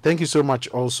in. And thank you so much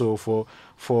also for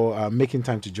making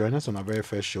time to join us on our very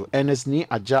first show. Ernest Ni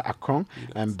Aja Akron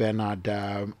and Bernard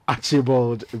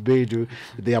Archibald Beidu.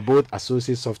 They are both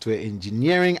associate software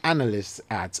engineering analysts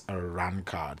at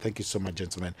Rancard. Thank you so much,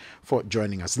 gentlemen, for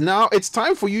joining us. Now it's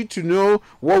time for you to know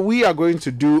what we are going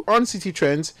to do on City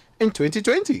Trends in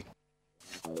 2020.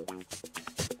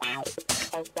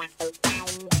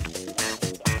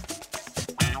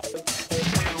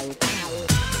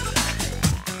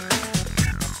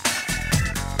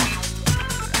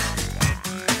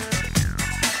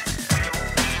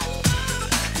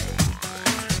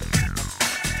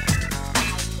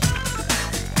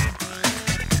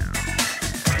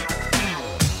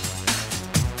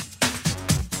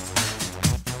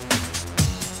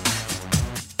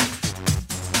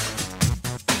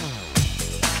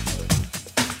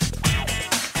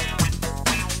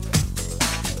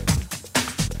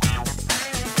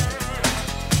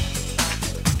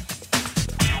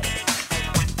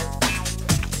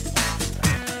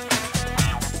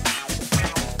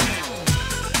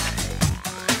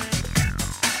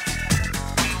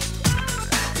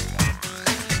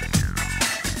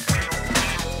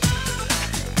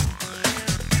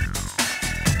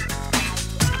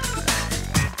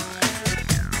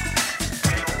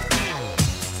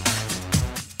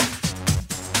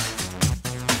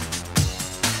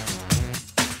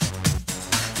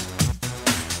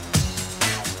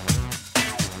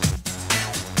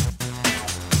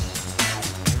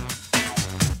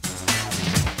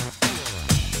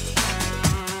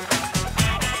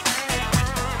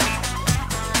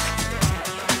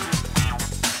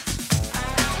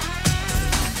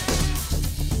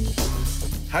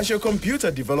 Has your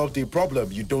computer developed a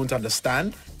problem you don't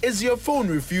understand? Is your phone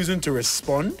refusing to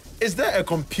respond? Is there a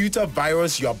computer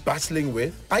virus you're battling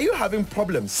with? Are you having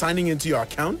problems signing into your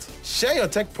account? Share your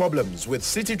tech problems with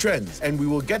City Trends and we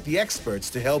will get the experts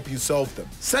to help you solve them.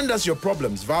 Send us your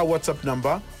problems via WhatsApp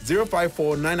number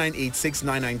 054 9986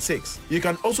 996. You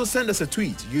can also send us a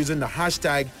tweet using the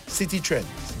hashtag City Trends.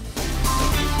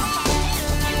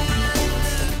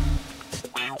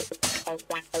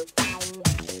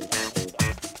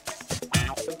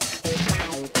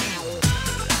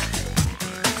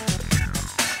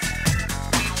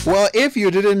 Well, if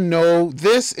you didn't know,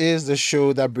 this is the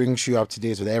show that brings you up to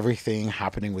date with everything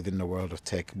happening within the world of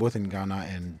tech, both in Ghana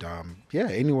and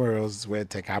anywhere else where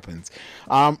tech happens.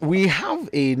 We have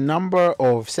a number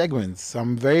of segments,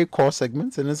 some very core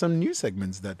segments, and then some new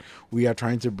segments that we are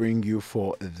trying to bring you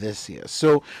for this year.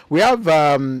 So we have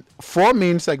 4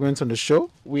 main segments on the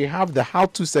show. We have the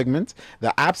how-to segment,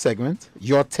 the app segment,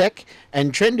 your tech,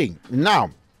 and trending. Now,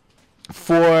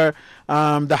 for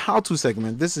the how-to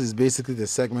segment, this is basically the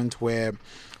segment where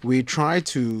we try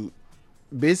to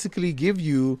basically give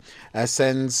you a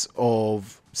sense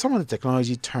of some of the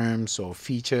technology terms or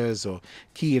features or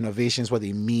key innovations, what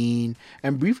they mean,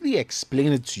 and briefly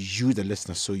explain it to you, the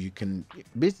listener, so you can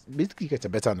basically get a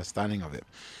better understanding of it.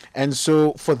 And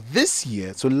so for this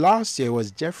year, so last year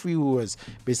was Jeffrey who was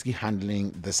basically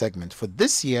handling the segment. For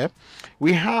this year,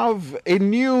 we have a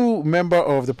new member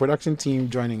of the production team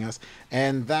joining us,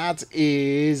 and that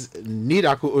is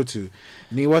Nidaku Otu.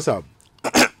 Ni, what's up?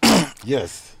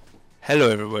 Yes.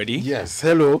 Hello, everybody. Yes,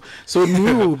 hello. So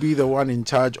Ni will be the one in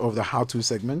charge of the how-to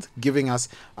segment, giving us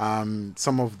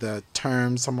some of the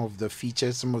terms, some of the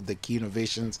features, some of the key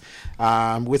innovations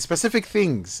with specific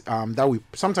things that we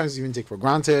sometimes even take for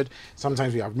granted,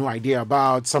 sometimes we have no idea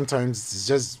about, sometimes it's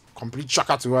just complete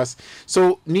shocker to us.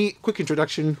 So Ni, quick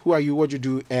introduction. Who are you? What do you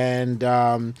do? And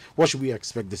what should we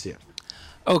expect this year?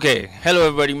 Okay. Hello,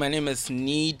 everybody. My name is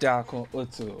Nidaku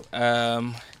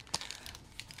Otu.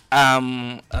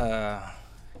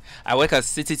 I work at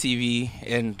City TV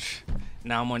and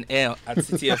now I'm on air at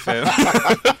City FM.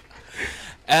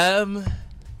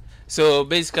 So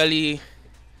basically,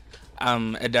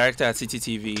 I'm a director at City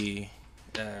TV.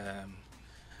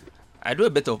 I do a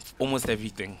bit of almost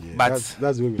everything, but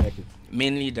that's the way we like it.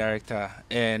 Mainly director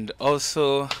and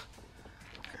also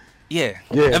a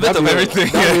bit everything. of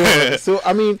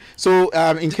everything. So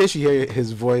in case you hear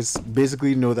his voice,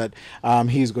 basically know that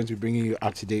he's going to be bringing you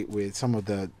up to date with some of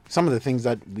the things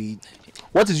that we.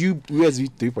 What is USB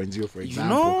 3.0, for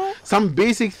example? Some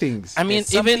basic things. I mean,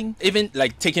 even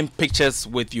like taking pictures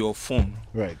with your phone.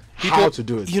 Right. How to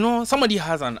do it? Somebody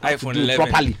has an iPhone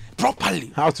 11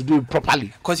 properly. How to do it properly?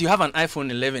 Because you have an iPhone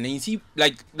 11 and you see,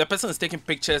 like, the person is taking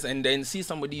pictures and then see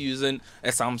somebody using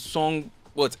a Samsung.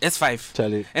 What, S5?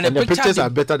 Tell it. And the pictures are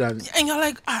better than. And you're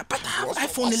like, but I have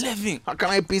iPhone 11. How can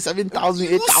I pay 7,000,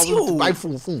 8,000 to buy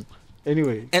phone?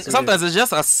 Anyway. And sometimes it's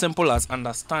just as simple as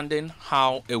understanding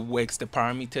how it works, the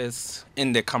parameters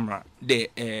in the camera, the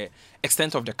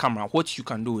extent of the camera, what you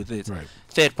can do with it. Right.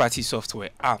 Third-party software,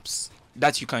 apps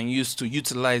that you can use to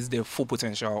utilize the full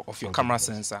potential of your camera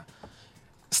sensor.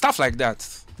 Stuff like that.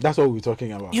 That's what we're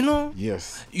talking about.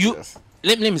 Yes. Yes.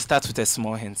 Let me start with a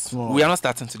small hint. We are not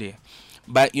starting today.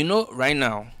 But right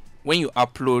now, when you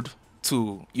upload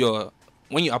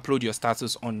your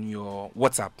status on your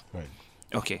WhatsApp, right?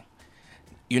 Okay,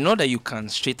 you know that you can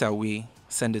straight away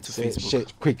send it to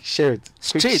Facebook. Share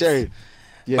it.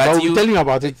 Yeah, but we're telling you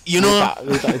about it. Later.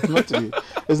 It's not today.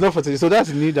 It's not for today. So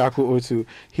that's Nidaku Otu.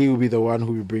 He will be the one who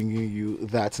will be bringing you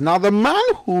that. Now, the man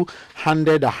who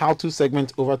handed the how-to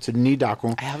segment over to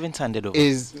Nidaku, I haven't handed over.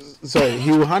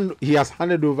 He has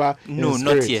handed over. No,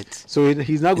 not yet. So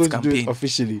he's not going to do it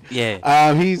officially.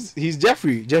 Yeah. He's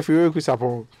Jeffrey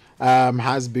Oroku-Sapong.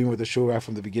 Has been with the show right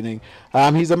from the beginning.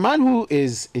 He's a man who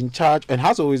is in charge and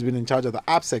has always been in charge of the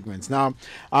app segments. Now,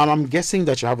 I'm guessing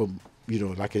that you have you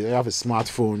have a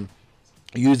smartphone,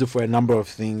 you use it for a number of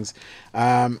things.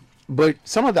 But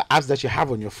some of the apps that you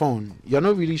have on your phone, you're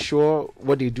not really sure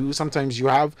what they do. Sometimes you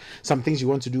have some things you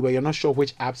want to do, but you're not sure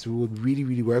which apps would really,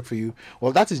 really work for you.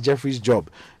 Well, that is Jeffrey's job.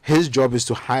 His job is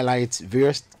to highlight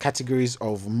various categories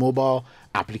of mobile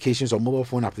applications or mobile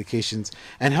phone applications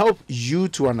and help you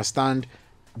to understand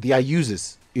their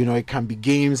uses. It can be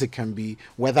games, it can be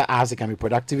weather apps, it can be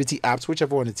productivity apps,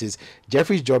 whichever one it is.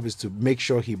 Jeffrey's job is to make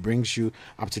sure he brings you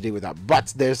up to date with that.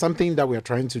 But there's something that we're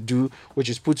trying to do, which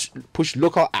is push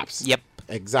local apps. Yep.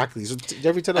 Exactly. So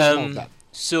Jeffrey, tell us more of that.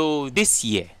 So this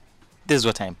year, this is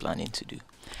what I'm planning to do.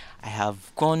 I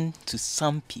have gone to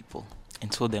some people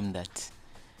and told them that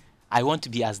I want to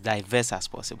be as diverse as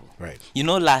possible. Right.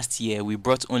 Last year we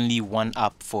brought only one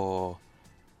app for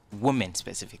women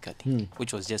specifically,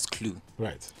 which was just Clue.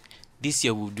 Right. This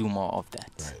year we'll do more of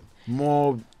that. Right.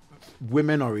 More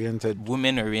women-oriented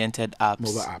Women-oriented apps.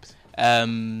 mobile apps.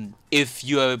 If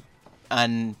you're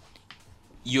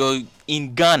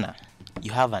in Ghana,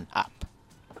 you have an app.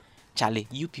 Charlie,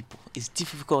 you people, it's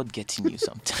difficult getting you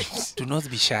sometimes. Do not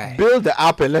be shy. Build the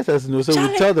app and let us know so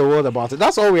we tell the world about it.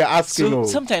 That's all we are asking. So oh.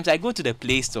 sometimes I go to the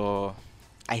Play Store,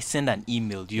 I send an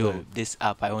email, Right. this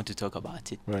app, I want to talk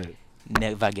about it. Right.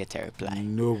 Never get a reply.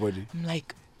 Nobody. I'm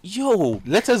like, yo,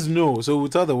 Let us know so we'll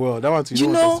tell the world. That one to You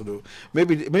know. know- What us to do.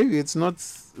 Maybe it's not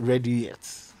ready yet.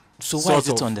 so why Sort is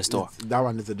it of. on the store? That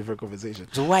one is a different conversation.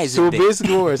 So why is So it there?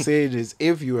 basically, what we're saying is,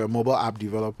 if you're a mobile app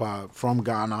developer from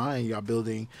Ghana and you are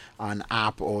building an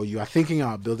app, or you are thinking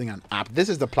about building an app, this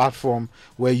is the platform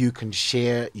where you can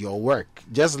share your work.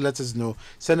 Just let us know.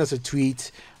 Send us a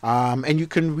tweet, and you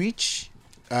can reach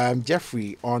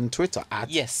Jeffrey on Twitter at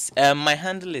Yes, my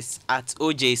handle is at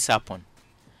OJ Sapon.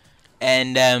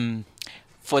 And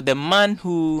for the man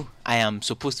who I am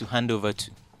supposed to hand over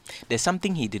to, there's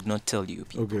something he did not tell you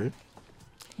people. Okay.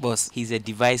 Boss, he's a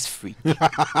device freak.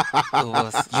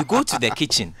 Boss, You go to the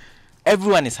kitchen,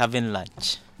 everyone is having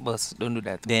lunch. boss, don't do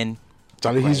that. Then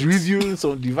Charlie, he's Right. reviewing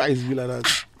some device be like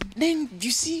that. Then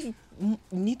you see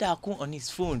Nidako on his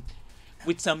phone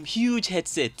with some huge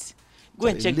headset. Go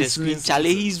and check the Listening screen.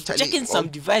 Charlie, he's Charlie, checking some oh,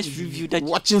 device review that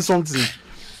watching something.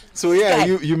 So yeah,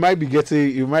 Guy. you might be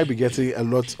getting a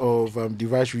lot of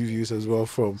device reviews as well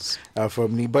from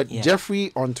me. But Yeah.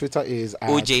 Jeffrey on Twitter is at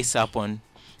OJ Sapon,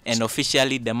 and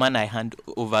officially the man I hand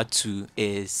over to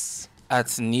is At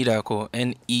Nidaku,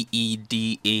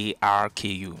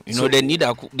 Needarku. You know, So- the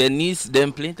Nidaku, the knees,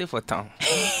 them plenty for town.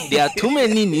 There are too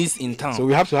many knees in town. So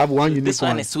we have to have one unique this one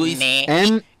one. is So it's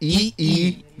Needarku.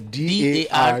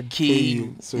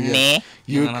 So yeah, Ne.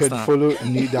 you You could understand? follow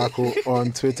Nidako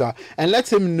on Twitter and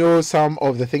let him know some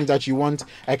of the things that you want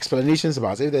explanations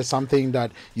about. If there's something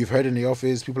that you've heard in the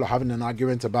office, people are having an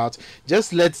argument about,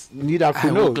 just let Nidako I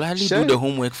know. will gladly Share- do the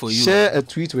homework for you. Share a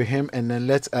tweet with him and then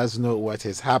let us know what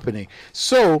is happening.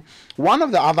 So one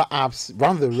of the other apps,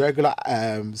 one of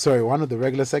the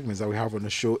regular segments that we have on the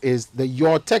show is the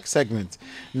Your Tech segment.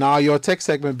 Now, Your Tech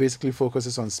segment basically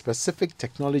focuses on specific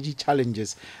technology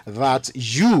challenges that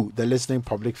you, the listening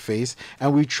public, face,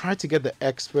 and we try to get the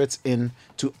experts in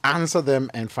to answer them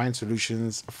and find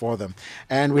solutions for them.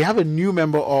 And we have a new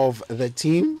member of the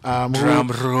team Drum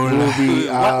who roll. will be Wait,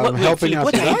 helping Philip, us.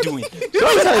 what with are you that.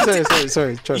 doing?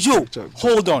 Sorry. Chuck, Yo, Chuck.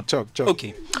 hold on. Chuck.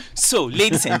 Okay, so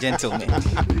ladies and gentlemen.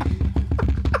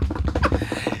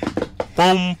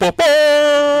 Pom, pom, pom,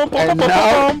 And pom,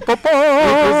 now, pom, pom, we pom.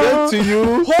 present to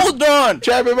you Hold on.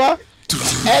 Trevor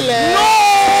Ellen.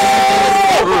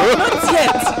 Not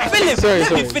yet. Philip, Sorry, let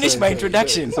sorry, me finish sorry, my sorry,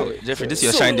 introduction. Jeffrey, this is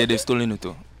your So- shine day. They've stolen it.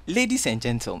 Ladies and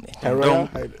gentlemen, Her Royal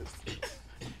Highness.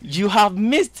 you have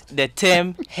missed the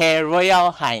term Her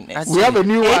Royal Highness. We have a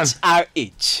new one.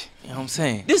 HRH. You know what I'm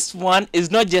saying? This one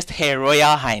is not just Her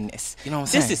Royal Highness. You know what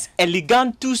I'm This saying? is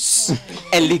Elegantus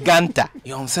Eleganta.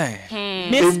 You know what I'm saying?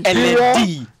 Miss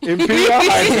LD. Imperial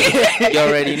Highness. You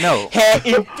already know. Her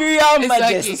Imperial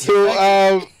Majesty.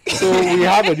 So we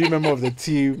have a new member of the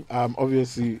team.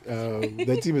 Obviously,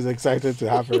 the team is excited to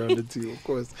have her on the team, of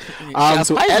course. has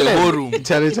So spiked the whole room.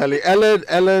 Charlie,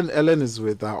 Ellen is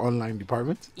with our online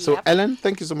department. So Yep. Ellen,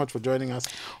 thank you so much for joining us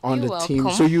on You're the team.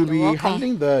 welcome. So you'll be You're welcome.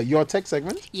 handling the Your Tech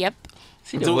segment. Yep.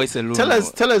 See the So voice alone. Tell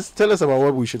us about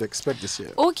what we should expect this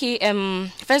year. Okay.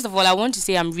 First of all, I want to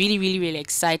say I'm really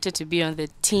excited to be on the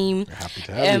team. Happy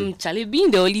to have you. Charlie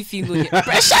being the only female here.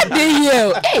 Pressure day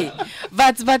here. Hey,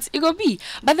 but it go be.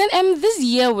 But then this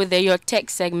year with Your Tech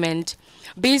segment,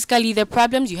 basically the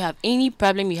problems you have, any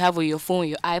problem you have with your phone,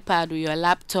 your iPad, or your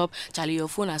laptop, Charlie, your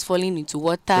phone has fallen into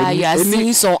water. You are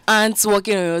seeing some ants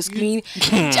walking on your screen.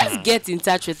 Just get in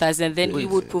touch with us, and then we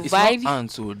would provide. It's not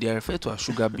ants, so they are referred to as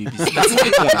sugar babies. That's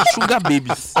what they are, sugar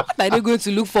babies. What are they going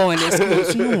to look for on the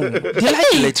screen? No, they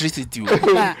like electricity.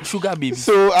 Sugar babies.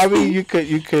 So I mean, you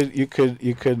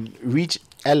can reach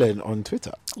Ellen on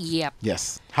Twitter. Yep.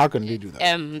 Yes. How can they do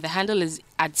that? The handle is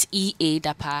at EA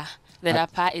Dapa. The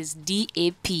Dapa is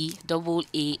DAPAAH.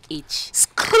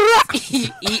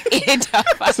 EA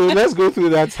Dapa. So let's go through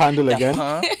that handle again.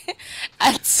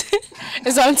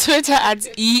 It's on Twitter at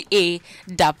EA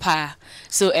Dapa.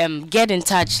 So get in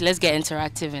touch. Let's get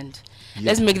interactive and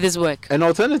Let's make this work. And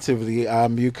alternatively,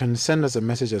 you can send us a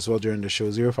message as well during the show,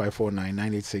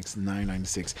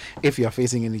 0549-986-996. If you are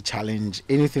facing any challenge,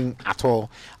 anything at all,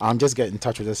 just get in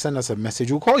touch with us. Send us a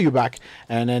message. We'll call you back,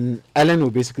 and then Ellen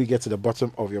will basically get to the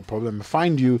bottom of your problem and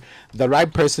find you the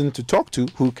right person to talk to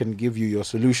who can give you your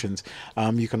solutions.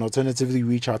 You can alternatively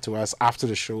reach out to us after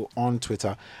the show on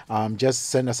Twitter. Just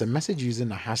send us a message using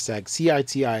the hashtag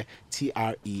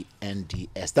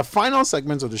CITITRENDS. The final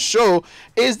segment of the show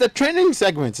is the trending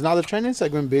segment. Now, the trending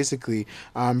segment basically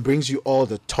brings you all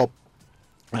the top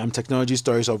technology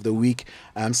stories of the week,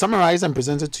 summarized and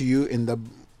presented to you in the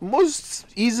most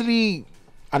easily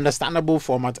understandable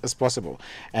format as possible.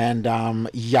 And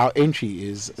Yao Entry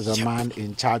is the man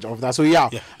in charge of that. So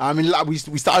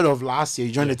we started off last year.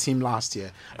 You joined the team last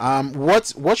year.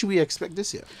 What should we expect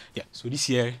this year? So this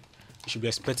year you should be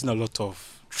expecting a lot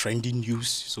of trending news,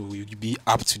 so you'll be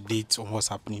up to date on what's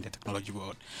happening in the technology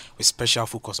world, with special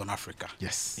focus on Africa.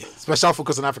 Special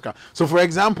focus on Africa. So for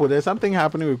example, there's something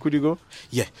happening with Kudigo.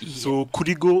 So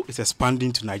Kudigo is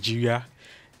expanding to Nigeria,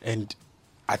 and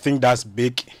I think that's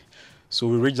big. So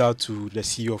we reached out to the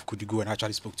CEO of Kudigo and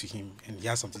actually spoke to him, and he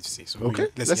has something to say. So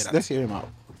let's hear him out.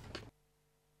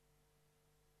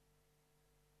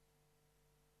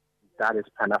 That is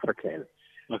Pan-African.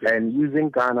 And using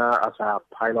Ghana as our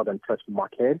pilot and test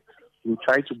market, we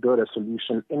try to build a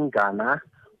solution in Ghana,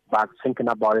 but thinking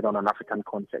about it on an African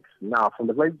context. Now, from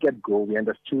the very get-go, we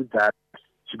understood that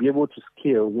to be able to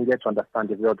scale, we needed to understand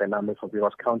the real dynamics of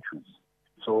various countries.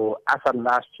 So as of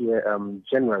last year,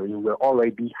 January, we were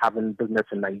already having business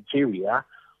in Nigeria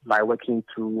by working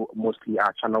through mostly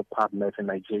our channel partners in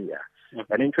Nigeria.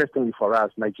 And interestingly for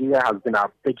us, Nigeria has been our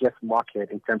biggest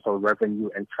market in terms of revenue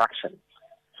and traction.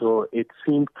 So it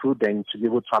seemed prudent to be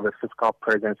able to have a physical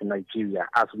presence in Nigeria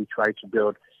as we try to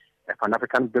build a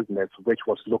Pan-African business which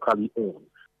was locally owned.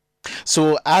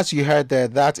 So as you heard there,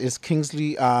 that is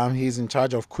Kingsley. He's in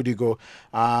charge of Kudigo.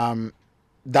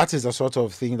 That is the sort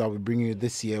of thing that we bring you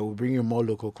this year. We'll bring you more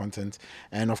local content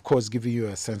and, of course, giving you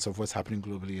a sense of what's happening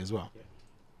globally as well.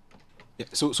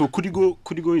 So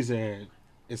Kudigo is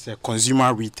a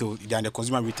consumer retail. They are in the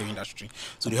consumer retail industry.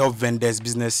 So they help vendors,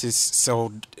 businesses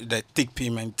they take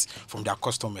payment from their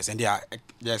customers, and they're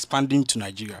expanding to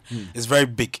Nigeria. It's very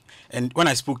big. And when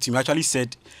I spoke to him, he actually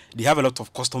said they have a lot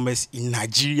of customers in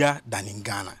Nigeria than in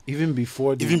Ghana. Even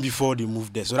before they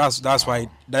moved there. So that's why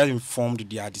that informed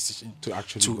their decision to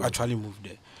actually move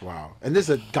there. Wow. And this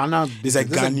is a Ghana business.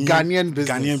 It's a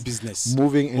Ghanaian business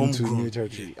moving into homegrown, new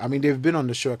territory. I mean, they've been on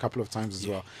the show a couple of times as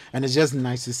well. And it's just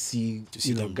nice to see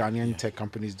Ghanaian tech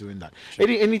companies doing that. Sure.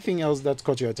 Anything else that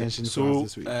caught your attention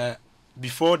this week?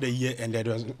 Before the year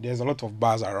ended, there's a lot of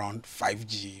buzz around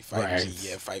 5G.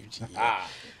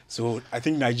 5G. So I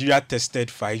think Nigeria tested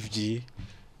 5G.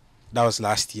 That was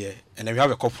last year. And then we have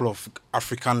a couple of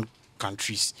African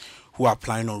countries who are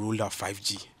planning on rolling out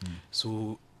 5G.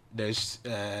 So there's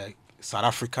South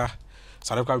Africa.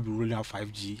 South Africa will be rolling out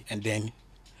 5G. And then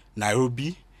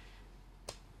Nairobi.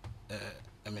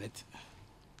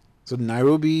 So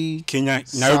Nairobi, Kenya, and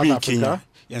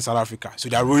South Africa. So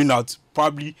they are rolling out,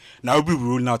 probably Nairobi will be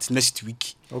rolling out next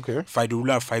week. Okay. They will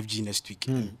roll out 5G next week.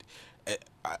 And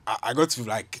I got to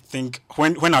think,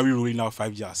 when are we rolling out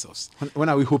 5G ourselves? When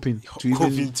are we hoping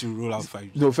to roll out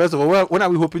 5G? No, first of all, when are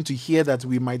we hoping to hear that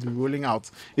we might be rolling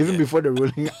out, even before the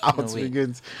rolling out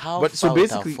begins? How far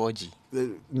basically 4G?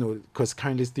 Because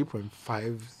currently it's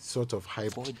 3.5 sort of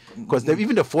hype. Because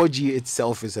even the 4G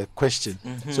itself is a question.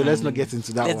 So let's not get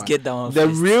into that one. Let's get that one The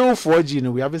first. real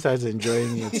 4G, we haven't started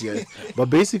enjoying it yet.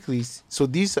 But basically, so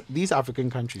these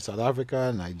African countries, South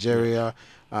Africa, Nigeria,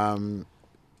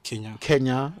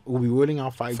 Kenya will be rolling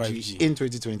out 5G in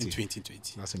 2020.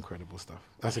 That's incredible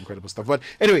stuff. But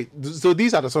anyway, so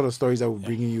these are the sort of stories that we're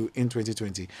bringing you in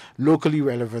 2020. Locally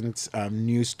relevant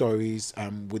news stories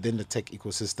within the tech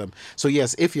ecosystem. So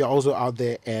yes, if you're also out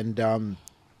there and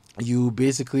you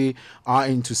basically are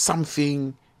into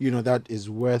something, that is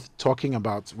worth talking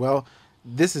about, well,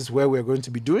 this is where we're going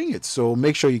to be doing it. So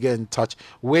make sure you get in touch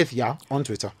with Ya on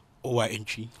Twitter. OI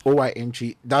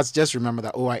Entry. That's just remember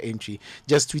that OI Entry.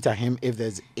 Just tweet at him if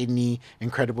there's any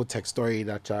incredible tech story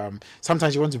that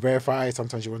sometimes you want to verify,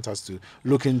 sometimes you want us to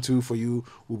look into for you.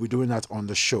 We'll be doing that on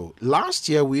the show. Last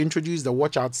year we introduced the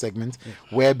Watch Out segment,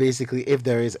 where basically if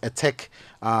there is a tech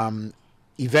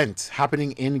event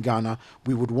happening in Ghana,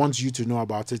 we would want you to know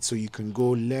about it so you can go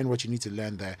learn what you need to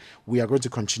learn there. We are going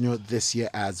to continue this year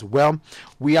as well.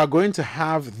 We are going to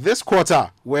have this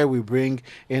quarter where we bring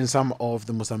in some of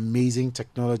the most amazing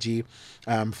technology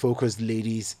focused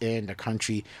ladies in the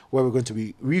country, where we're going to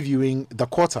be reviewing the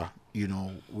quarter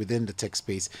within the tech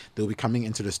space. They'll be coming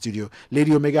into the studio.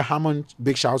 Lady Omega Hammond,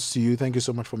 big shouts to you. Thank you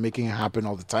so much for making it happen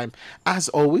all the time. As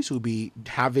always, we'll be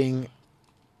having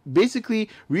basically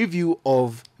review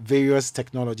of various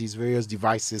technologies, various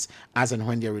devices as and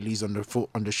when they're released on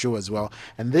the show as well.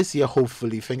 And this year,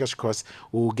 hopefully, fingers crossed,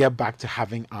 we'll get back to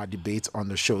having our debates on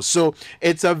the show. So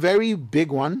it's a very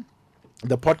big one.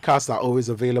 The podcasts are always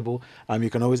available. You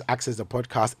can always access the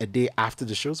podcast a day after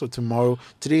the show. So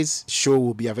today's show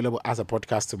will be available as a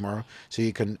podcast tomorrow. So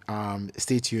you can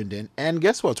stay tuned in. And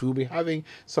guess what? We'll be having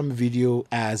some video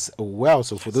as well.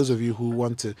 So for those of you who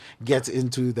want to get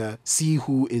into see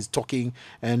who is talking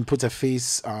and put a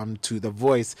face to the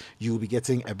voice, you'll be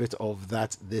getting a bit of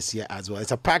that this year as well.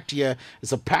 It's a packed year.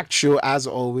 It's a packed show as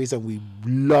always, and we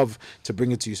love to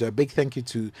bring it to you. So a big thank you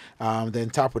to the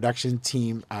entire production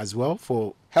team as well for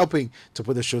helping to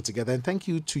put the show together, and thank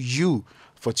you to you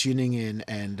for tuning in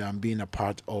and being a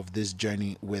part of this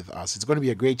journey with us. It's going to be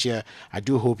a great year. I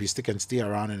do hope you stay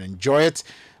around and enjoy it.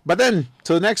 But then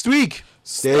till next week,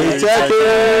 stay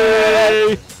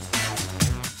techy.